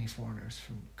any foreigners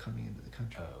from coming into the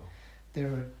country. Oh. They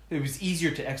were, It was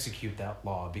easier to execute that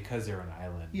law because they're an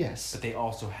island. yes, But they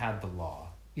also had the law.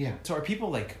 yeah, So are people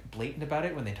like blatant about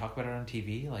it when they talk about it on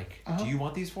TV? Like, Uh-huh. do you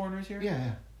want these foreigners here?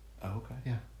 yeah, Oh, okay.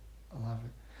 a lot of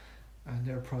it. And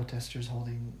there are protesters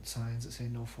holding signs that say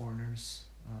no foreigners.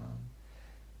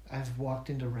 I've walked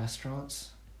into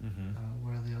restaurants Mm-hmm.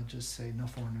 where they'll just say no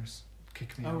foreigners,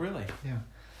 kick me Oh, out. really? Yeah.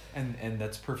 And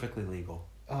that's perfectly legal.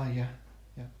 Oh, yeah.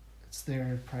 It's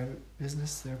their private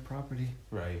business, their property.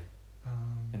 Right.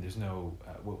 And Um, there's no,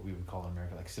 what we would call in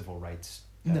America, like civil rights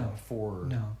No. for,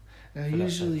 no. Now, for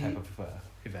usually, that type of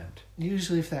event.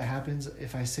 usually if that happens,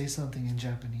 if I say something in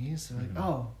Japanese, they're like,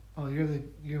 Mhm. oh,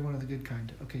 you're one of the good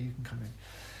kind. Okay, you can come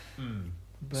in. Mm.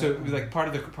 But, So, like, part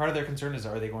of their concern is,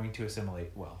 are they going to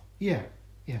assimilate well? yeah.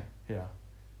 Yeah.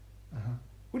 Uh-huh.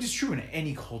 Which is true in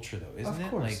any culture, though, isn't Of it?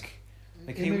 course.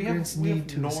 Like hey, we Immigrants have need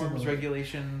to norms, assimilate.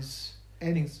 regulations,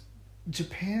 And things.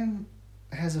 Japan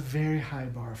has a very high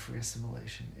bar for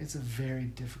assimilation. It's a very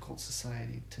difficult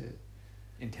society to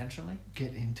Intentionally?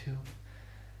 get into.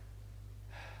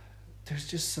 There's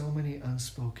just so many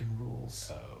unspoken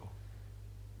rules Oh.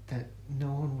 that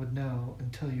no one would know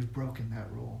until you've broken that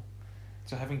rule.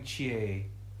 So having Chie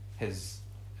has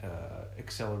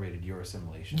accelerated your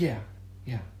assimilation. Yeah.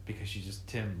 Because she just,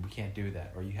 Tim, we can't do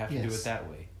that, or you have to do Yes. it that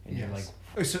way, and you're like,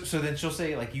 Yes. oh, so then she'll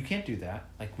say like, you can't do that,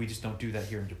 like we just don't do that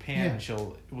here in Japan. Yeah.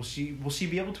 And will she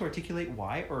be able to articulate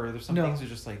why, or are there some No. things that are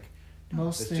just like, no,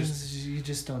 Most it's things just, you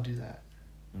just don't do that.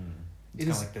 it's It kind of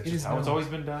is- like that's it just is how it's known. always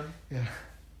been done. Yeah.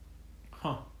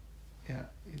 Huh. Yeah.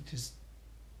 It just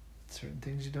certain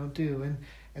things you don't do,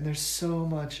 and there's so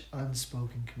much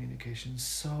unspoken communication,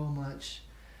 so much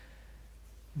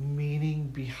meaning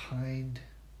behind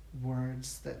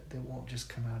words that they won't just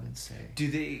come out and say. Do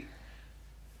they,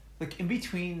 like, in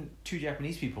between two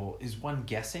Japanese people, is one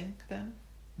guessing then?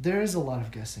 There is a lot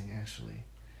of guessing, actually.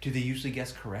 Do they usually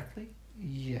guess correctly?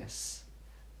 Yes.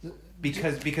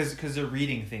 Because they're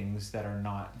reading things that are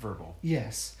not verbal.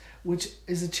 Yes, which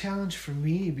is a challenge for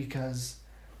me because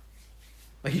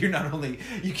Like you're not only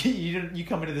you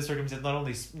come into this circumstance not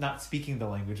only not speaking the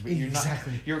language, but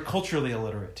you're culturally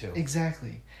illiterate too.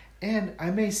 exactly. And I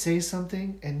may say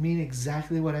something and mean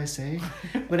exactly what I say,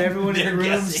 but everyone in the They're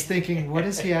room's guessing. thinking, what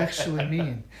does he actually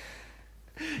mean?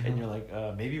 And you're like,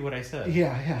 maybe what I said.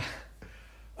 Yeah.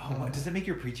 Oh, does that make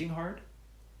your preaching hard?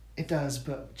 It does,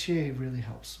 but Chie really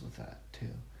helps with that too.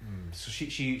 So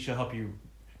she'll help you.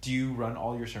 Do you run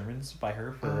all your sermons by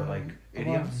her for like a lot of them.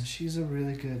 idioms? She's a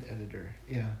really good editor.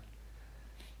 Yeah.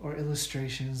 Or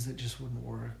illustrations that just wouldn't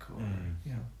work, or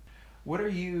you know. What are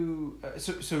you?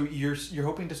 So you're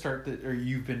hoping to start or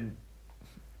you've been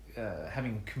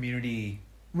having community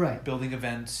Right. building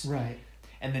events, Right.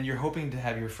 and then you're hoping to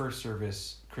have your first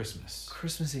service Christmas.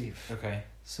 Christmas Eve. Okay.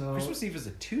 So Christmas Eve is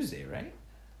a Tuesday, right?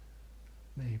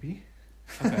 maybe.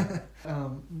 Okay.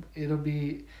 It'll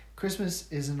be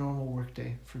Christmas is a normal work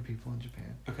day for people in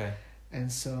Japan, Okay.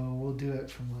 and so we'll do it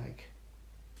from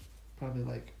probably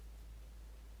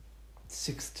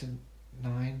 6 to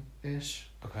 9 ish,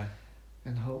 Okay.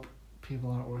 and hope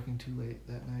people aren't working too late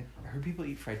that night. I heard people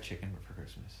eat fried chicken for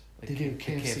Christmas. Like They do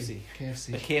KFC.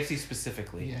 KFC. Like KFC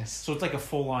specifically. Yes. So it's like a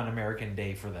full-on American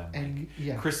day for them. And like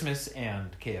yeah, Christmas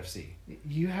and KFC.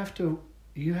 you have to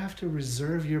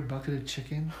reserve your bucket of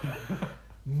chicken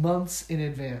months in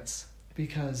advance,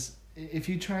 because if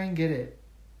you try and get it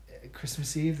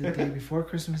Christmas Eve, the day before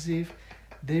Christmas Eve,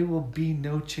 there will be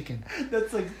no chicken.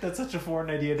 That's such a foreign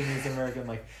idea to me as an American.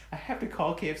 Like, I have to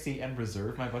call KFC and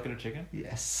reserve my bucket of chicken.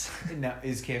 Yes. Now,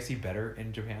 is KFC better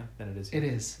in Japan than it is here? It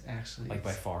is, actually. Like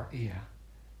by far? Yeah.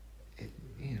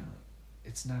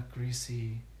 It's not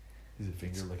greasy. Is it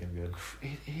finger looking good?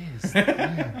 It is.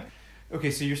 Yeah. Okay,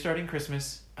 so you're starting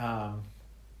Christmas,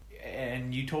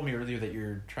 and you told me earlier that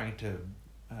you're trying to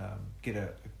get a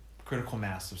critical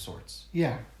mass of sorts.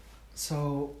 Yeah.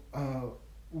 So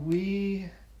when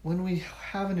we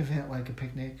have an event like a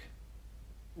picnic,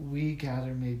 we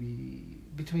gather maybe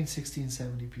between 60 and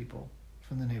 70 people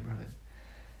from the neighborhood.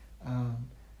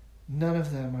 None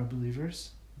of them are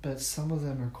believers, but some of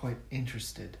them are quite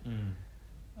interested.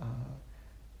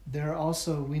 There are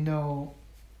also, we know,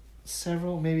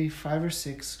 several, maybe 5 or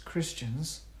 6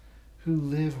 Christians who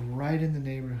live right in the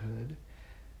neighborhood,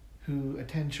 who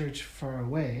attend church far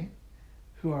away,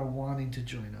 who are wanting to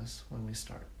join us when we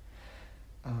start.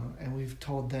 And we've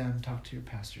told them, talk to your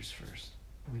pastors first.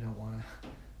 We don't want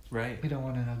Right.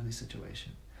 an ugly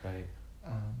situation. Right.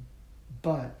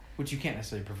 But Which you can't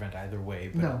necessarily prevent either way,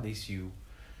 but No. at least you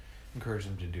encourage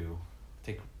them to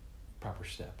take proper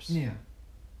steps. yeah,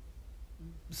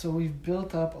 so we've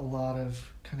built up a lot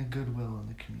of kind of goodwill in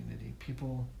the community.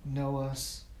 People know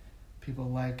us, people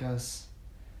like us,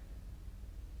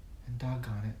 and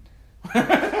doggone it.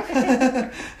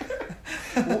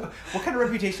 What kind of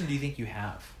reputation do you think you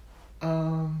have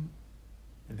Um,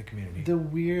 in the community? the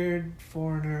weird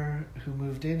foreigner who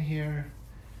moved in here,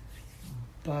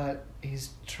 but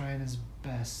he's trying his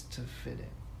best to fit in.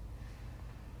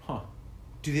 Huh.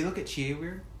 Do they look at Chie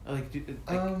weird? Like,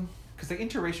 because like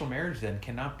interracial marriage then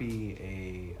cannot be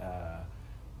a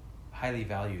highly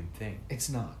valued thing. It's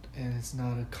not, and it's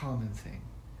not a common thing.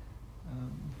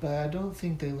 But I don't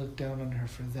think they look down on her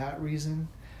for that reason.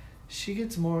 She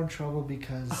gets more in trouble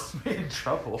because In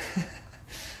trouble.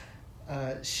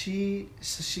 she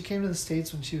came to the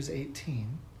States when she was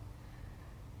 18,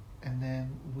 and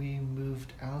then we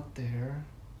moved out there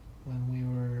when we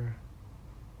were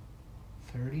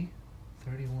 30,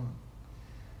 31.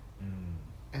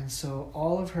 And so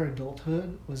all of her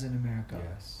adulthood was in America.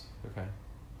 Yes. Okay.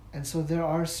 And so there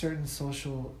are certain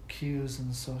social cues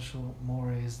and social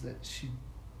mores that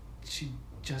she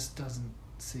just doesn't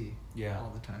see Yeah.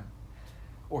 all the time.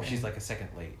 Or she's And- like a second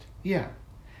late. Yeah.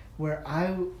 Where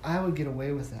I would get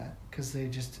away with that because they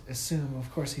just assume, of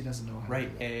course, he doesn't know how Right.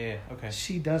 to do that. Yeah. Okay.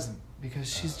 She doesn't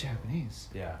because she's Japanese.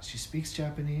 Yeah. She speaks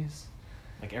Japanese.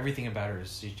 Like everything about her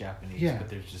is she's Japanese, Yeah. but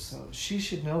there's just So she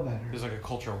should know better. there's like a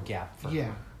cultural gap for Yeah.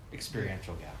 her.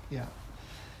 Experiential gap. Yeah.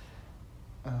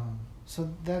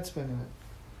 So that's been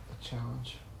a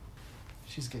challenge.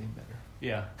 She's getting better.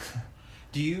 Yeah.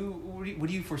 What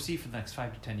do you foresee for the next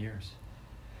 5 to 10 years?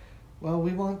 Well,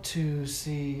 we want to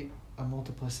see a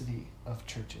multiplicity of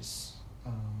churches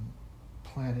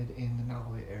planted in the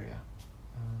Navajo area.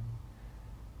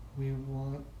 We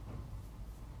want.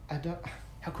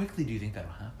 How quickly do you think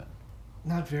that'll happen?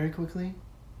 Not very quickly.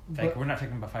 Like but, we're not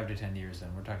talking about 5 to 10 years, then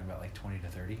we're talking about like 20 to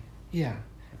 30. yeah,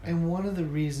 Okay. and one of the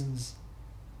reasons.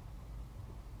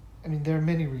 I mean, there are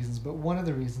many reasons, but one of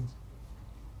the reasons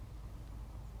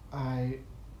I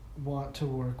want to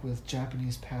work with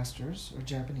Japanese pastors or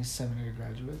Japanese seminary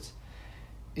graduates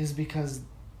is because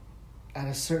at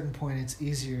a certain point it's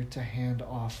easier to hand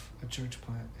off a church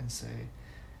plant and say,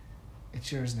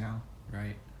 it's yours now,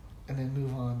 Right. and then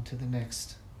move on to the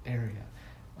next area.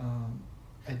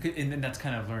 And then that's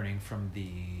kind of learning from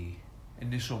the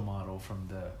initial model from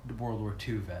the World War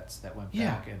II vets that went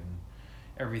Yeah. back and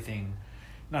everything,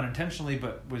 not intentionally,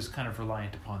 but was kind of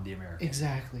reliant upon the Americans.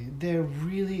 Exactly. There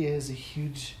really is a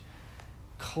huge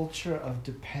culture of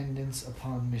dependence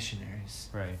upon missionaries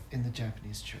Right. in the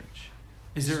Japanese church.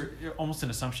 Is there almost an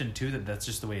assumption, too, that that's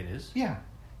just the way it is? Yeah,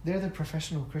 they're the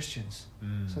professional Christians,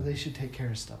 Mm. so they should take care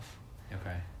of stuff.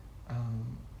 Okay.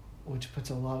 Which puts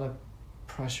a lot of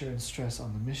pressure and stress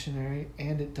on the missionary,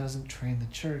 and it doesn't train the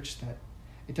church that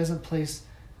it doesn't place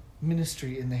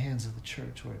ministry in the hands of the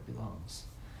church where it belongs.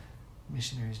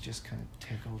 Missionaries just kind of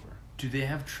take over. Do they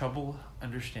have trouble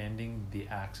understanding the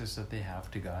access that they have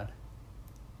to God?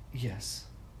 Yes.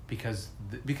 Because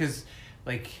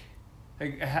like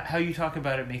how you talk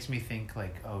about it makes me think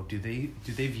like, oh, do they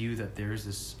view that there's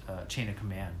this chain of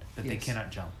command that they Yes. cannot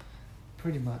jump?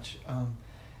 Pretty much.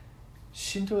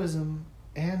 Shintoism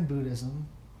and Buddhism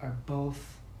are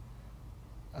both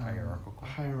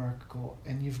hierarchical,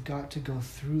 and you've got to go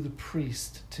through the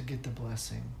priest to get the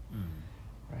blessing,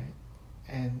 right?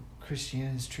 And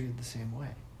Christianity is treated the same way.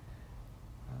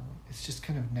 It's just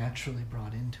kind of naturally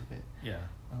brought into it. Yeah.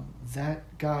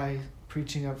 That guy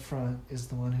preaching up front is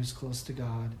the one who's close to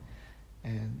God,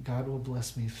 and God will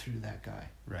bless me through that guy.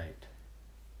 Right.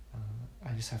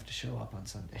 I just have to show up on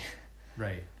Sunday.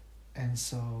 Right. And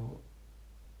so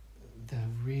the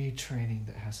retraining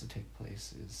that has to take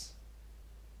place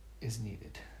is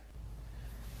needed.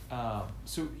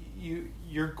 So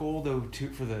your goal though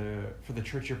for the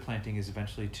church you're planting is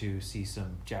eventually to see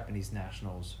some Japanese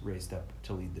nationals raised up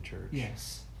to lead the church.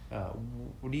 Yes.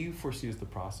 What do you foresee as the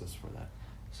process for that?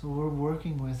 So we're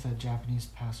working with a Japanese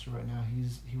pastor right now.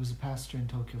 He was a pastor in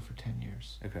Tokyo for 10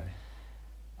 years. Okay.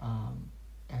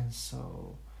 And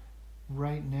so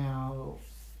right now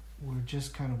we're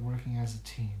just kind of working as a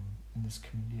team in this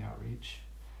community outreach.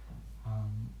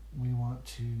 We want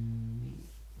to,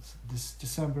 this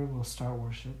December we'll start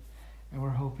worship, and we're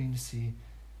hoping to see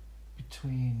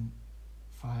between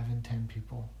 5 and 10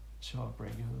 people show up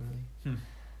regularly.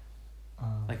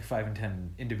 Like 5 and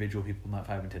 10 individual people, not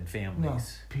 5 and 10 families. No,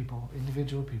 people,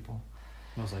 individual people.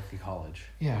 Most likely college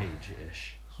Yeah.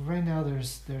 age-ish. So right now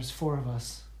there's 4 of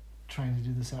us trying to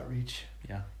do this outreach.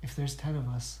 Yeah. If there's 10 of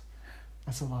us,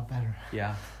 that's a lot better.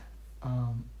 Yeah.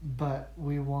 But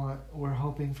we're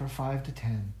hoping for 5 to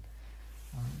 10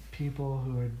 people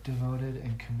who are devoted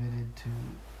and committed to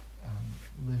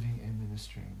living and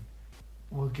ministering.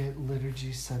 We'll get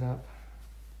liturgy set up,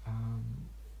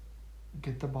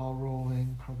 get the ball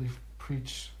rolling, probably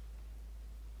preach.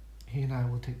 He and I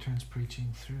will take turns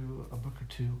preaching through a book or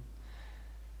two.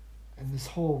 And this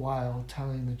whole while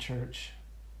telling the church,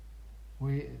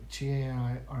 GA and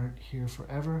I aren't here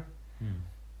forever.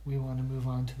 We want to move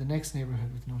on to the next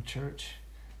neighborhood with no church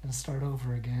and start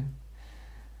over again.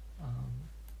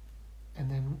 And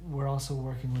then we're also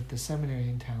working with the seminary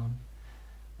in town,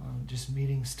 just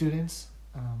meeting students,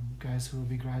 guys who will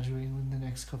be graduating in the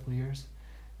next couple of years,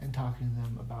 and talking to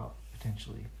them about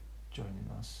potentially joining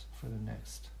us for the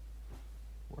next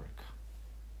work.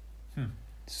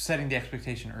 Setting the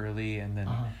expectation early, and then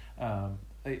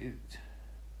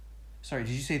sorry,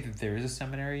 did you say that there is a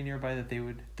seminary nearby that they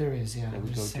would? There is, yeah. That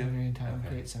would There's go a seminary in town,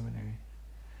 Okay. great seminary.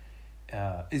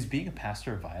 Is being a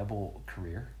pastor a viable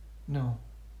career? No,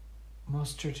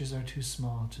 most churches are too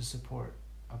small to support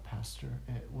a pastor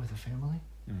with a family.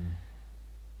 And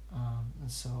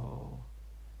so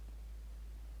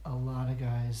a lot of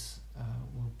guys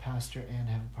will pastor and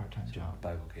have a part-time job.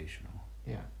 Bivocational.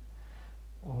 Yeah.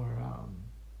 Or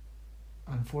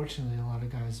unfortunately, a lot of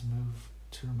guys move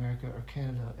to America or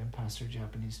Canada and pastor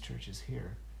Japanese churches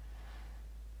here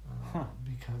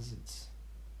because it's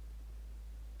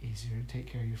easier to take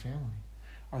care of your family.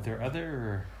 Are there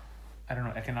other,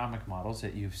 economic models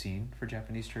that you've seen for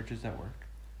Japanese churches that work?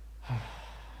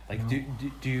 Like, no.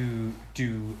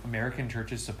 do American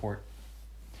churches support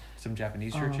some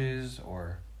Japanese churches,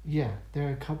 or? Yeah, there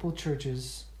are a couple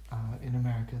churches in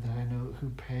America that I know who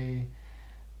pay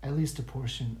at least a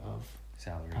portion of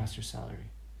pastor's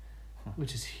salary,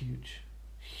 which is huge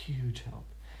help,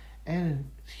 and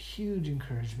a huge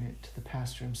encouragement to the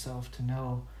pastor himself to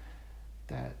know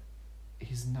that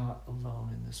he's not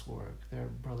alone in this work. There are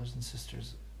brothers and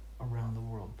sisters around the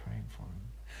world praying for him.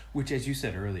 Which, as you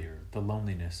said earlier, the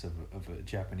loneliness of a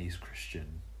Japanese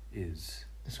Christian is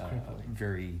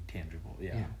very tangible.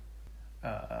 Yeah.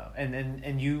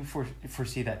 And you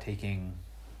foresee that taking,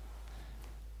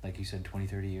 like you said, 20,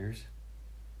 30 years?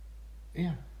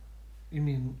 Yeah. You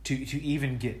mean to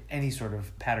even get any sort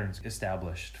of patterns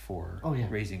established for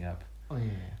raising up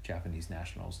Japanese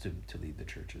nationals to lead the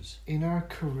churches? In our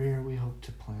career, we hope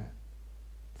to plant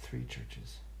 3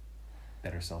 churches.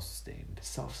 That are self-sustained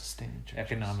churches.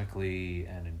 Economically,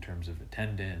 and in terms of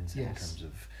attendance, and in terms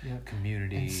of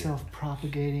community. And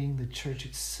self-propagating, the church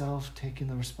itself taking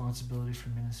the responsibility for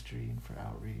ministry and for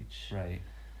outreach. Right.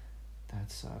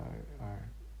 That's our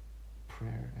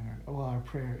prayer. And our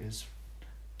prayer is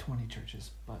 20 churches.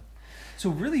 But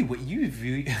so really what you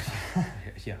view,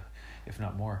 if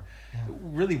not more,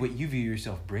 really what you view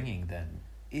yourself bringing then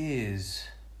is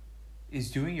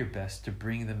doing your best to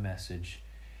bring the message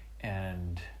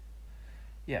and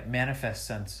manifest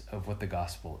sense of what the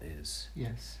gospel is.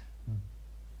 Yes.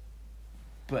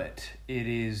 But it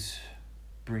is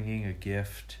bringing a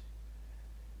gift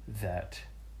that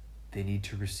they need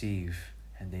to receive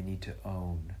and they need to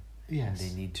own. Yes.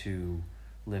 And they need to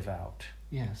live out.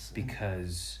 Yes.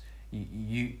 Because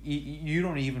you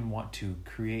don't even want to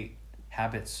create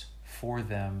habits for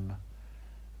them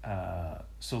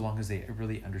so long as they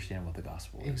really understand what the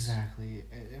gospel is. Exactly.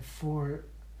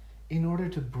 In order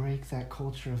to break that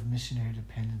culture of missionary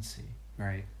dependency,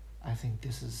 right? I think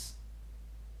this is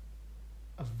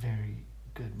a very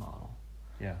good model.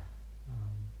 Yeah.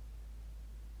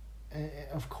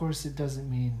 Of course, it doesn't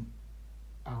mean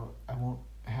I won't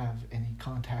have any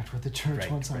contact with the church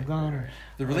once I'm gone, or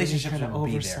the relationships kind of will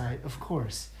oversight. Be there. Of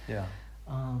course. Yeah.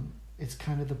 It's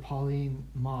kind of the Pauline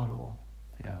model.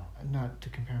 Yeah. Not to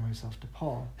compare myself to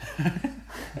Paul.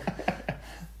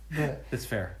 But that's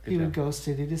fair. He would go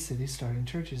city to city starting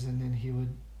churches, and then he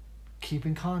would keep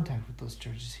in contact with those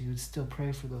churches. He would still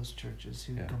pray for those churches.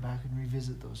 He would go back and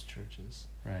revisit those churches.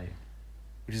 Right.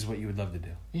 Which is what you would love to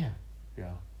do. Yeah.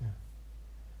 Yeah.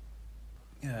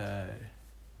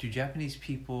 Do Japanese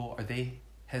people, are they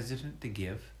hesitant to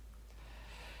give?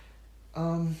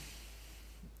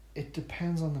 It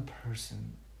depends on the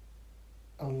person.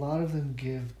 A lot of them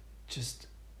give just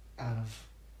out of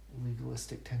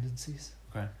legalistic tendencies.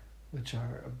 Okay. Which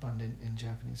are abundant in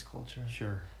Japanese culture.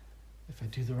 Sure. If I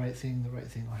do the right thing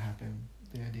will happen.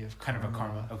 The idea of karma. Kind of a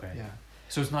karma. Okay. Yeah.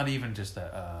 So it's not even just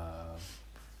a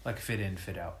like fit in,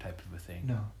 fit out type of a thing.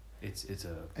 No. It's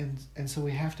a and so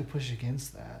we have to push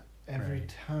against that. Every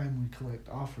time we collect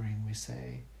offering, we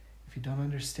say, if you don't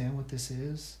understand what this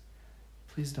is,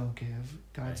 please don't give.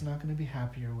 God's not going to be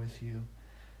happier with you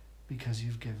because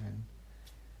you've given.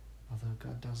 Although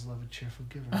God does love a cheerful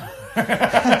giver.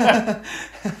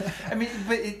 I mean,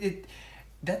 but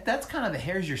that's kind of the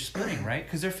hairs you're splitting, right?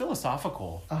 Because they're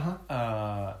philosophical,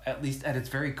 at least at its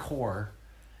very core,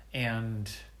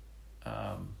 and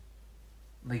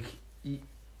like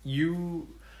you,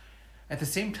 at the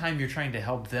same time, you're trying to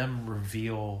help them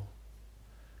reveal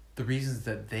the reasons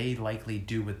that they likely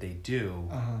do what they do.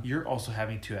 You're also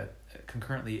having to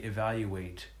concurrently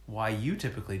evaluate why you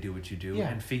typically do what you do,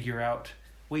 and figure out,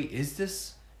 wait, is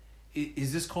this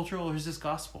cultural or is this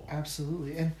gospel?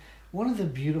 Absolutely. And one of the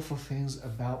beautiful things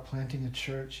about planting a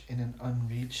church in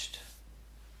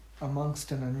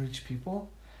amongst an unreached people,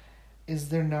 is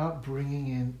they're not bringing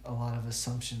in a lot of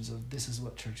assumptions of this is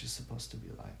what church is supposed to be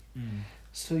like.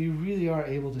 So you really are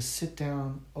able to sit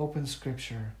down, open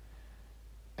scripture,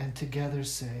 and together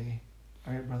say,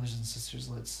 all right, brothers and sisters,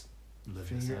 let's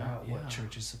figure out what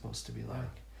church is supposed to be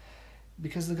like.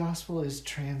 Because the gospel is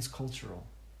transcultural.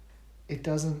 It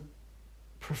doesn't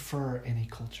prefer any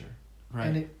culture. Right.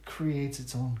 And it creates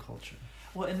its own culture.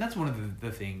 Well, and that's one of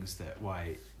the things that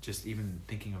why just even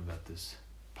thinking about this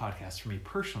podcast for me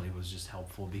personally was just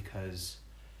helpful, because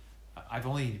I've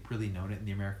only really known it in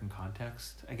the American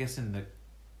context. I guess in the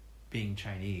being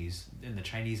Chinese, in the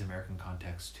Chinese American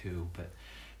context too. But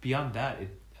beyond that,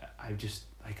 I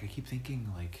keep thinking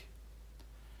like,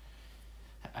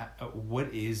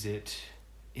 what is it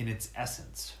in its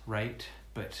essence, right?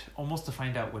 But almost to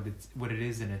find out what it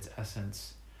is in its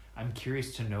essence, I'm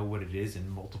curious to know what it is in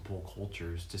multiple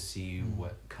cultures to see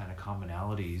what kind of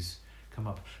commonalities come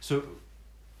up. So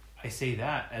I say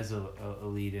that as a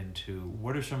lead into,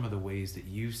 what are some of the ways that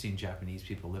you've seen Japanese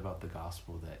people live out the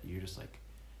gospel that you're just like,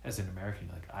 as an American,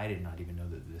 like, I did not even know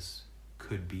that this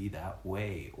could be that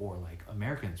way, or like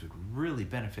Americans would really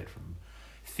benefit from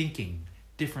thinking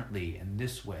differently in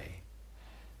this way?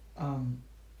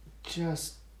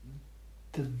 Just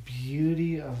the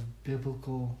beauty of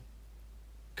biblical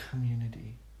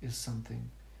community is something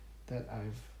that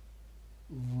I've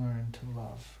learned to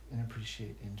love and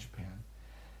appreciate in Japan.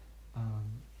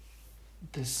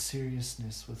 The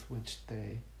seriousness with which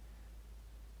they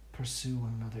pursue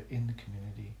one another in the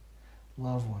community,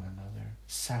 love one another,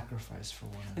 sacrifice for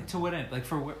one another. To what end? Like,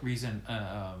 for what reason?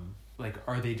 Like,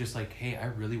 are they just like, hey, I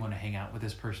really want to hang out with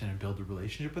this person and build a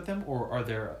relationship with them? Or are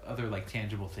there other like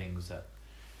tangible things that...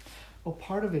 Well,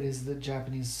 part of it is that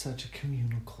Japanese is such a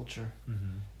communal culture.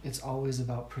 It's always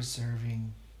about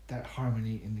preserving that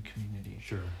harmony in the community.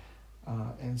 Sure.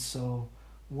 And so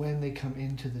when they come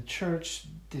into the church,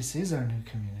 this is our new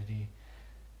community.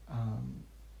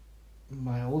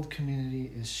 My old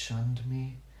community is shunned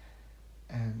me,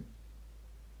 and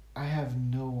I have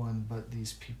no one but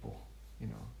these people, you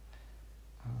know.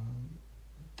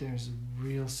 There's a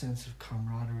real sense of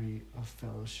camaraderie, of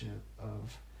fellowship,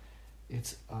 of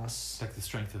it's us. It's like the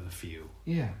strength of the few.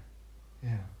 Yeah.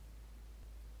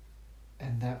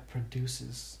 And that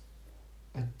produces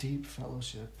a deep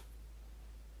fellowship,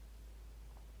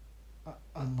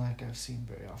 unlike I've seen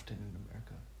very often in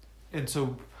America. And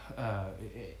so,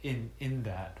 in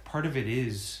that, part of it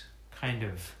is kind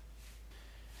of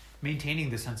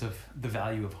maintaining the sense of the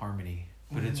value of harmony,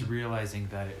 but it's realizing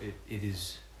that it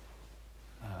is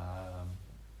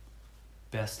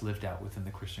best lived out within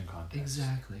the Christian context.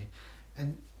 Exactly.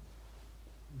 And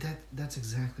that's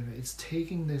exactly right. It's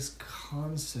taking this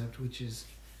concept, which is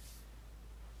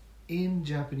in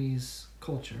Japanese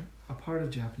culture, a part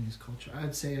of Japanese culture,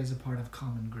 I'd say as a part of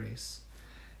common grace.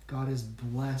 God has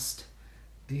blessed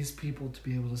these people to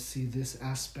be able to see this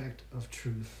aspect of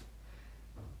truth,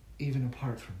 even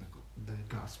apart from the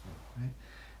gospel, right?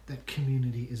 That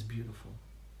community is beautiful.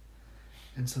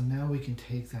 And so now we can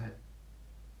take that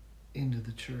into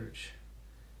the church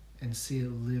and see it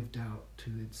lived out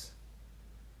to its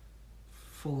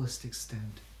fullest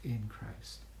extent in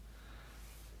Christ.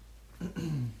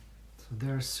 So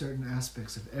there are certain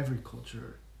aspects of every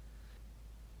culture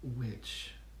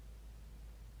which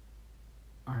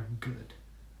are good.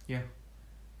 Yeah.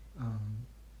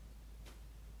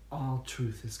 All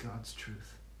truth is God's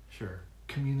truth. Sure.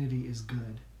 Community is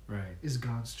good. Right. Is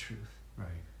God's truth. Right.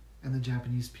 And the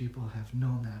Japanese people have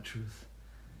known that truth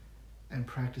and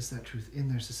practiced that truth in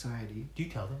their society. Do you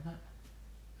tell them that?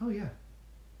 Oh yeah.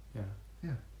 Yeah.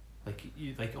 Yeah. Like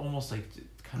you, like almost like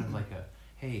kind of like a,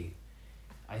 hey,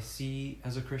 I see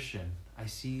as a Christian, I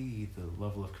see the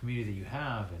level of community that you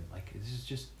have, and like this is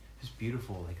just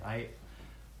beautiful. Like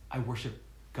I worship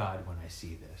God when I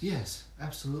see this. Yes,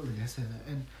 absolutely. I say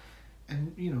that,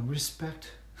 and you know,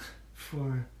 respect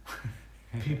for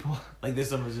people. Like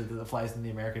this one that flies in the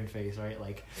American face, right?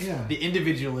 Like yeah, the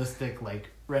individualistic like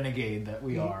renegade that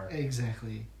we are.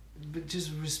 Exactly. But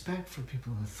just respect for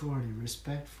people in authority,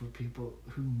 respect for people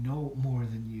who know more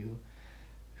than you,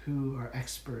 who are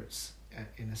experts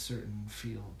in a certain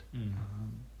field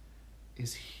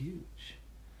is huge.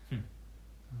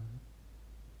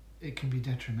 It can be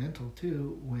detrimental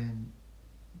too when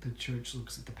the church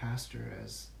looks at the pastor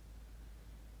as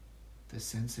the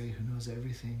sensei who knows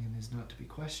everything and is not to be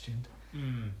questioned.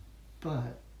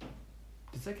 But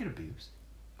does that get abused?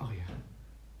 Oh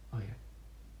yeah.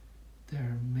 There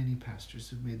are many pastors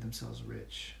who've made themselves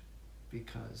rich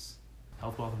because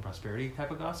Health, wealth, and prosperity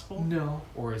type of gospel? No.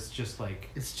 Or it's just like...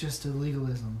 It's just a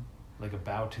legalism. Like a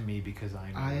bow to me because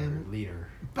I'm your leader.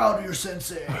 Bow to your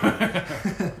sensei.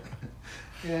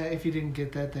 Yeah, if you didn't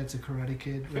get that, that's a Karate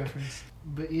Kid reference.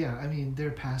 But yeah, I mean, there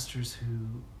are pastors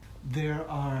who... There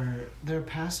are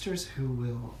pastors who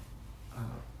will,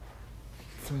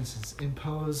 for instance,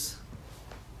 impose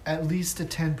at least a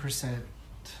 10%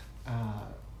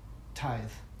 tithe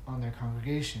on their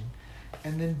congregation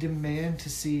and then demand to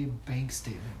see bank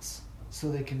statements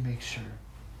so they can make sure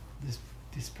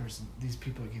these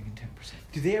people are giving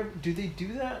 10%. Do they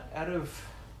do that out of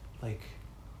like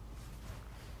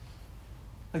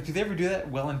do they ever do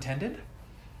that well intended?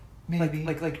 Maybe.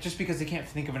 Like just because they can't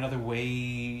think of another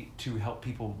way to help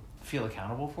people feel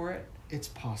accountable for it? It's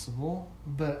possible,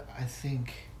 but I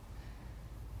think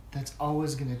that's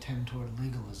always going to tend toward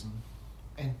legalism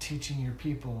and teaching your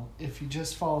people, if you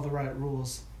just follow the right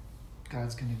rules,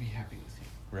 God's going to be happy with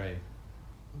you. Right.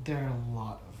 There are a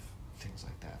lot of things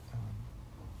like that.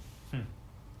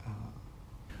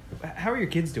 How are your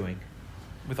kids doing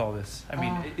with all this? I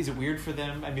mean, is it weird for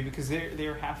them? I mean, because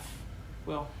they're half,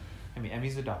 well, I mean,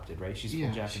 Emmy's adopted, right? She's full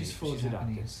Japanese. She's full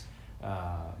Japanese.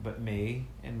 Adopted. But May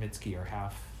and Mitsuki are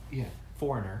half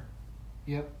foreigner.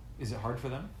 Yep. Is it hard for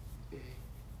them?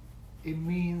 It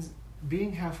means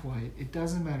being half white, it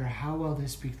doesn't matter how well they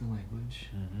speak the language.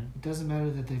 Mm-hmm. It doesn't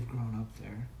matter that they've grown up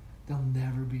there. They'll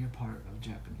never be a part of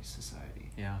Japanese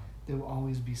society. Yeah. They will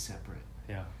always be separate.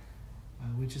 Yeah.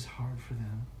 Which is hard for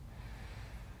them.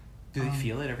 Do they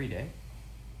feel it every day?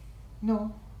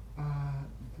 No.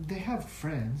 They have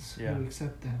friends who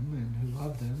accept them and who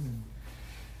love them.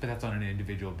 But that's on an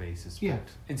individual basis. Yeah.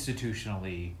 But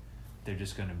institutionally, they're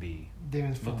just going to be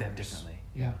looked at differently.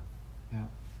 Yeah.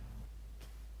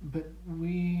 But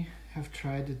we have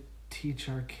tried to teach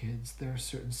our kids there are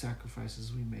certain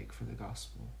sacrifices we make for the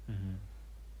gospel. Mm-hmm.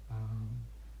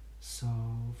 So,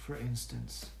 for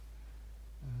instance,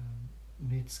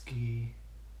 Mitsuki,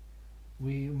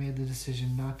 we made the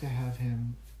decision not to have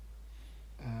him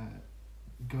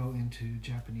go into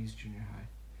Japanese junior high.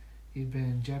 He'd been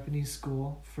in Japanese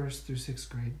school 1st through 6th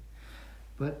grade,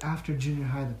 but after junior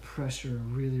high, the pressure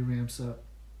really ramps up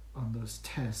on those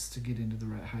tests to get into the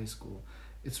right high school.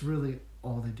 It's really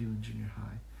all they do in junior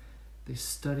high. They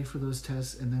study for those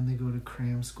tests, and then they go to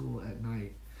cram school at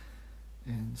night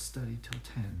and study till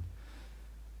 10.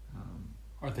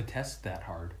 Are the tests that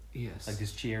hard? Yes. Like,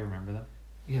 does Chia remember them?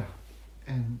 Yeah.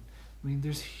 And, I mean,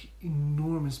 there's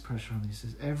enormous pressure on these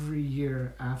tests. Every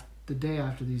year, the day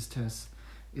after these tests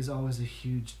is always a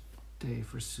huge day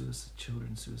for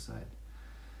children's suicide.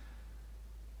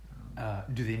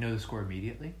 Do they know the score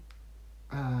immediately?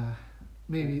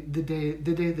 Maybe the day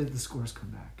that the scores come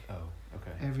back. Oh,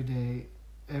 okay. Every day,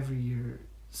 every year,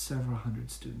 several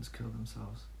hundred students kill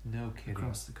themselves. No kidding.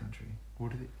 Across the country.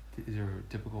 Is there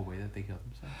a typical way that they kill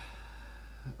themselves?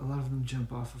 A lot of them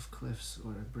jump off of cliffs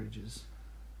or bridges.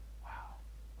 Wow.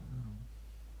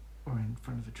 Or in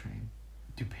front of a train.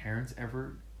 Do parents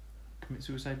ever commit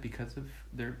suicide because of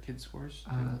their kids' scores?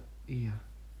 Yeah,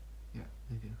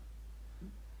 they do.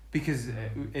 Because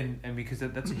and because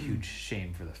that's a huge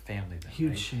shame for the family. Then, huge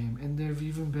right? shame, and there have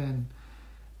even been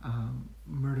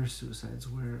murder suicides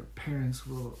where parents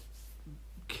will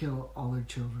kill all their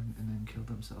children and then kill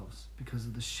themselves because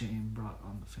of the shame brought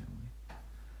on the family.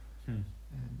 And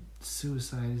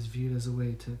suicide is viewed as a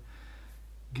way to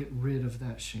get rid of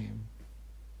that shame.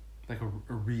 Like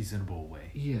a reasonable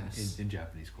way. Yes. In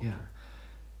Japanese culture.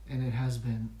 Yeah. And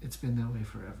it's been that way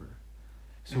forever.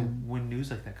 So when news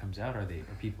like that comes out, are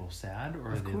people sad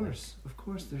or of course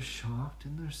they're shocked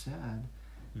and they're sad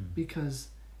because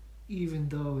even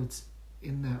though it's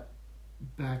in that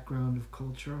background of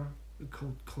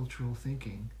cultural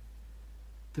thinking,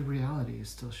 the reality is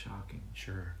still shocking.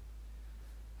 Sure.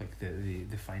 Like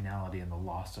the finality and the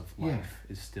loss of life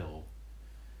is still...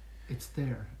 It's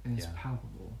there and it's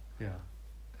palpable. Yeah.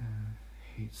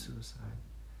 Hate suicide.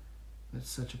 That's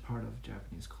such a part of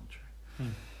Japanese culture.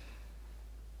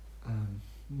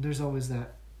 There's always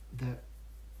that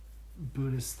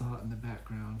Buddhist thought in the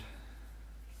background.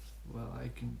 Well, I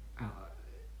can...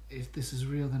 if this is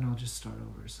real, then I'll just start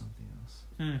over or something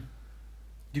else.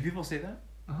 Do people say that?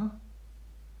 Uh-huh.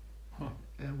 Huh.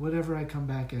 whatever I come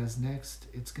back as next,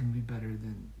 it's going to be better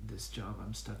than this job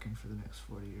I'm stuck in for the next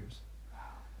 40 years.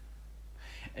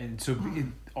 And so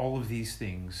all of these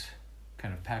things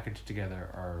kind of packaged together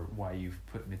are why you've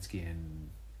put Mitski in,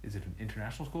 is it an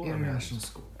international school? International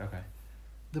school. Okay.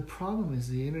 The problem is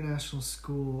the international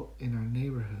school in our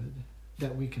neighborhood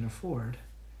that we can afford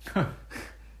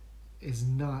is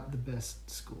not the best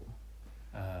school.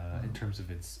 In terms of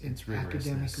its rigorousness.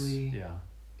 Academically, yeah,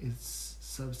 it's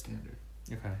substandard.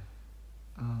 Okay.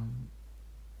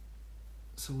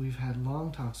 So we've had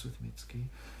long talks with Mitski.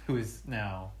 Who is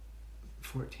now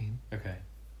 14. Okay.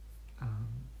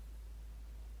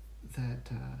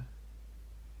 That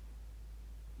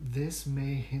this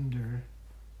may hinder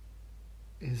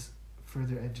his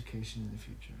further education in the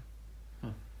future. Huh.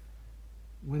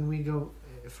 When we go,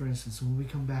 for instance, when we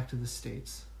come back to the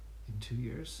States in 2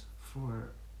 years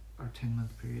for our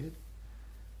 10-month period,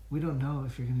 we don't know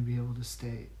if you're going to be able to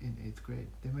stay in 8th grade.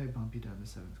 They might bump you down to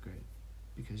 7th grade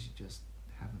because you just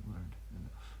haven't learned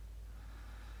enough.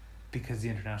 Because the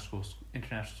international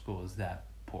school is that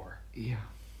poor. Yeah.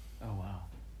 Oh wow.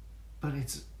 But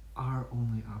it's our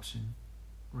only option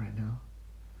right now.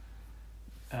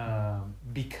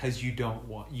 Because you don't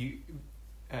want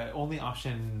only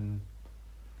option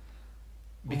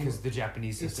because the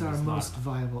Japanese system it's is our not most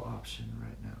viable option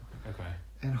right now. Okay.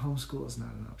 And homeschool is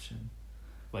not an option.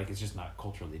 Like it's just not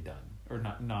culturally done or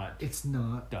not It's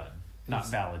not done. Not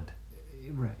valid.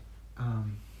 Right.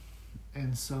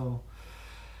 And so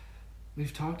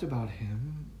we've talked about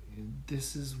him.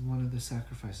 This is one of the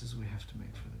sacrifices we have to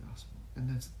make for the gospel. And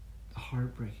that's a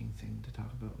heartbreaking thing to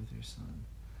talk about with your son.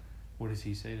 What does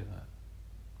he say to that?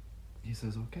 He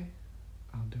says, okay,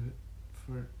 I'll do it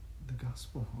for the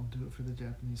gospel. I'll do it for the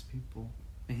Japanese people.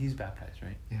 And he's baptized,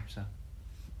 right? Yeah. So.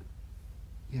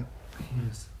 Yep, he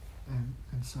is.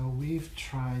 And so we've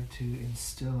tried to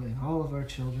instill in all of our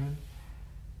children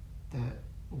that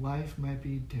life might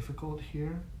be difficult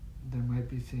here. There might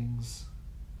be things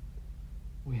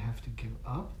we have to give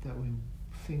up,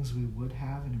 things we would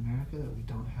have in America that we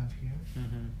don't have here.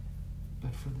 Mm-hmm.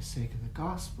 But for the sake of the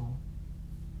gospel,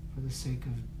 for the sake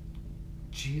of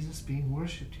Jesus being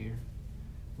worshipped here,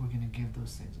 we're going to give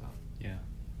those things up. Yeah.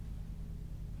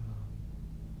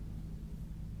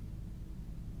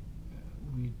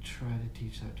 We try to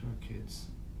teach that to our kids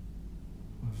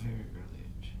from a very early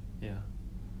age. Yeah.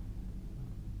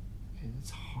 And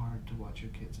it's hard to watch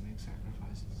your kids make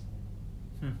sacrifices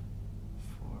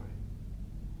for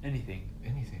anything.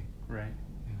 Right.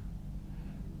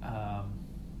 Yeah.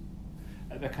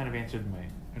 That kind of answered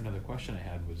another question I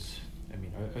had was, I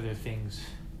mean, are there things?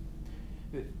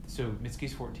 So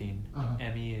Mitski's 14. Uh-huh.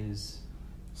 Emmy is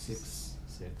 6.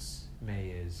 6. May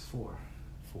is 4.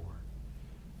 4.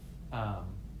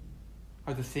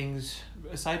 Are the things,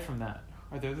 aside from that,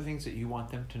 are there other things that you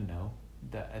want them to know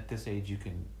that at this age you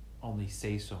can only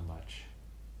say so much?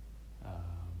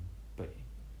 But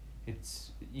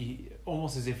it's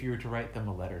almost as if you were to write them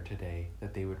a letter today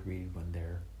that they would read when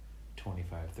they're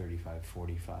 25, 35,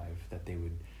 45, that they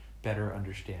would better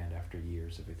understand after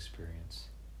years of experience.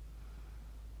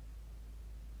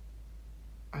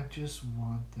 I just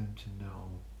want them to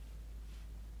know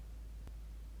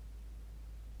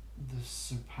the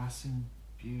surpassing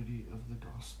beauty of the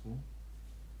gospel,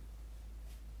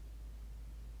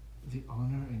 the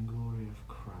honor and glory of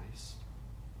Christ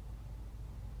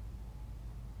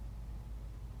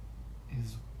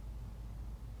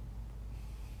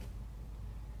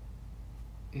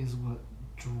is what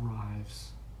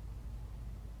drives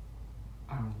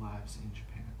our lives in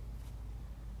Japan.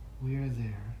 We are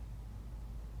there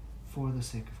for the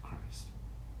sake of Christ.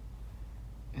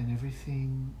 And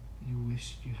everything you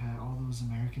wished you had, all those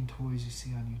American toys you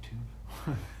see on YouTube.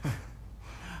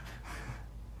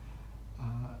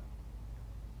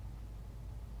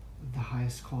 The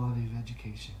highest quality of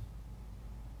education.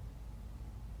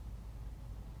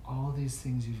 All these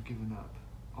things you've given up,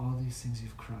 all these things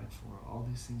you've cried for, all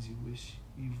these things you've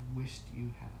wished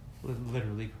you had.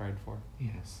 Literally cried for.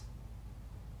 Yes.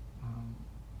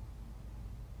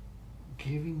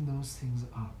 Giving those things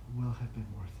up will have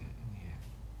been worth it in the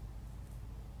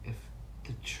end. If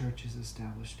the church is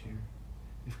established here,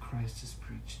 if Christ is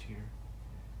preached here,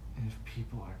 and if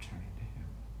people are turning to Him.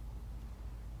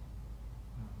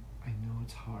 I know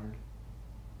it's hard,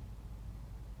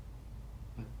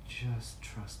 but just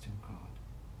trust in God.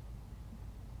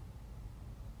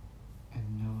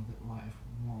 And know that life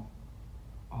won't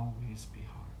always be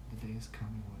hard. The day is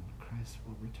coming when Christ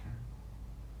will return.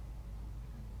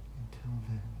 Until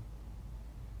then,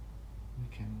 we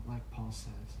can, like Paul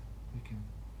says, we can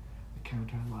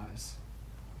account our lives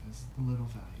as little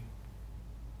value.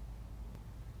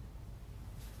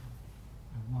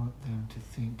 I want them to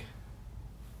think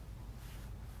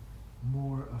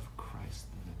more of Christ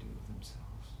than they do of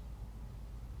themselves.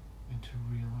 And to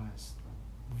realize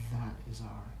that is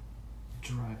our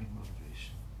driving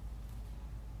motivation.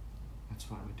 That's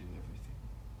why we do everything.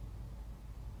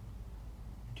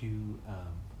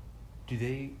 Do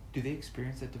they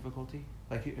experience that difficulty?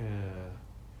 Like,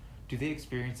 do they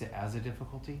experience it as a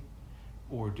difficulty,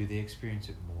 or do they experience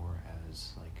it more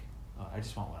as like, I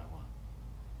just want what I want?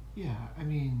 Yeah, I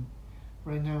mean,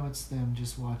 right now it's them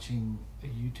just watching a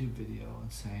YouTube video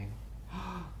and saying,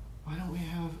 oh, why don't we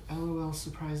have LOL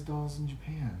surprise dolls in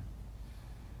Japan?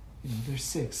 You know, they're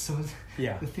 6, so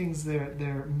Yeah. the things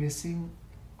they're missing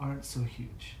aren't so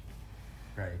huge.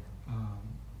 Right.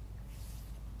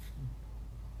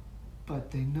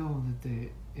 But they know that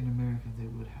in America they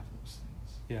would have those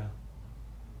things. Yeah.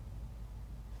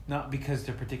 Not because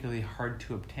they're particularly hard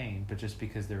to obtain, but just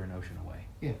because they're an ocean away.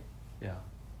 Yeah. Yeah.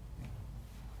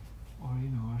 Or, you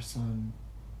know, our son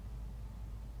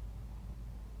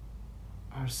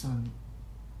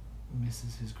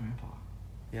misses his grandpa.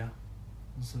 Yeah.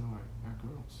 And so do our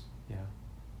girls. Yeah.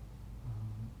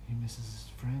 He misses his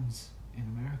friends in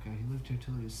America. He lived here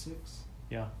till he was 6.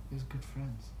 Yeah. He has good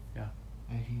friends. Yeah.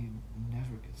 That he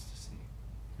never gets to see.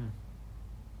 Hmm.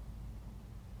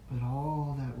 But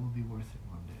all that will be worth it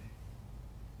one day.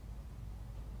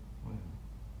 When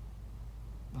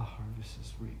the harvest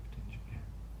is reaped in Japan.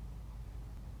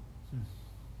 Hmm.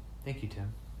 Thank you,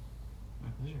 Tim. My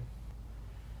pleasure.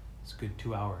 It's a good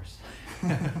 2 hours.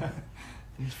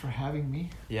 Thanks for having me.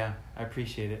 Yeah, I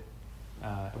appreciate it.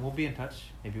 And we'll be in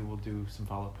touch. Maybe we'll do some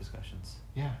follow-up discussions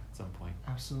Yeah, at some point.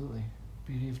 absolutely.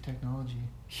 Beauty of technology.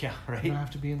 Yeah, right? You don't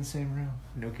have to be in the same room.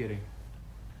 No kidding.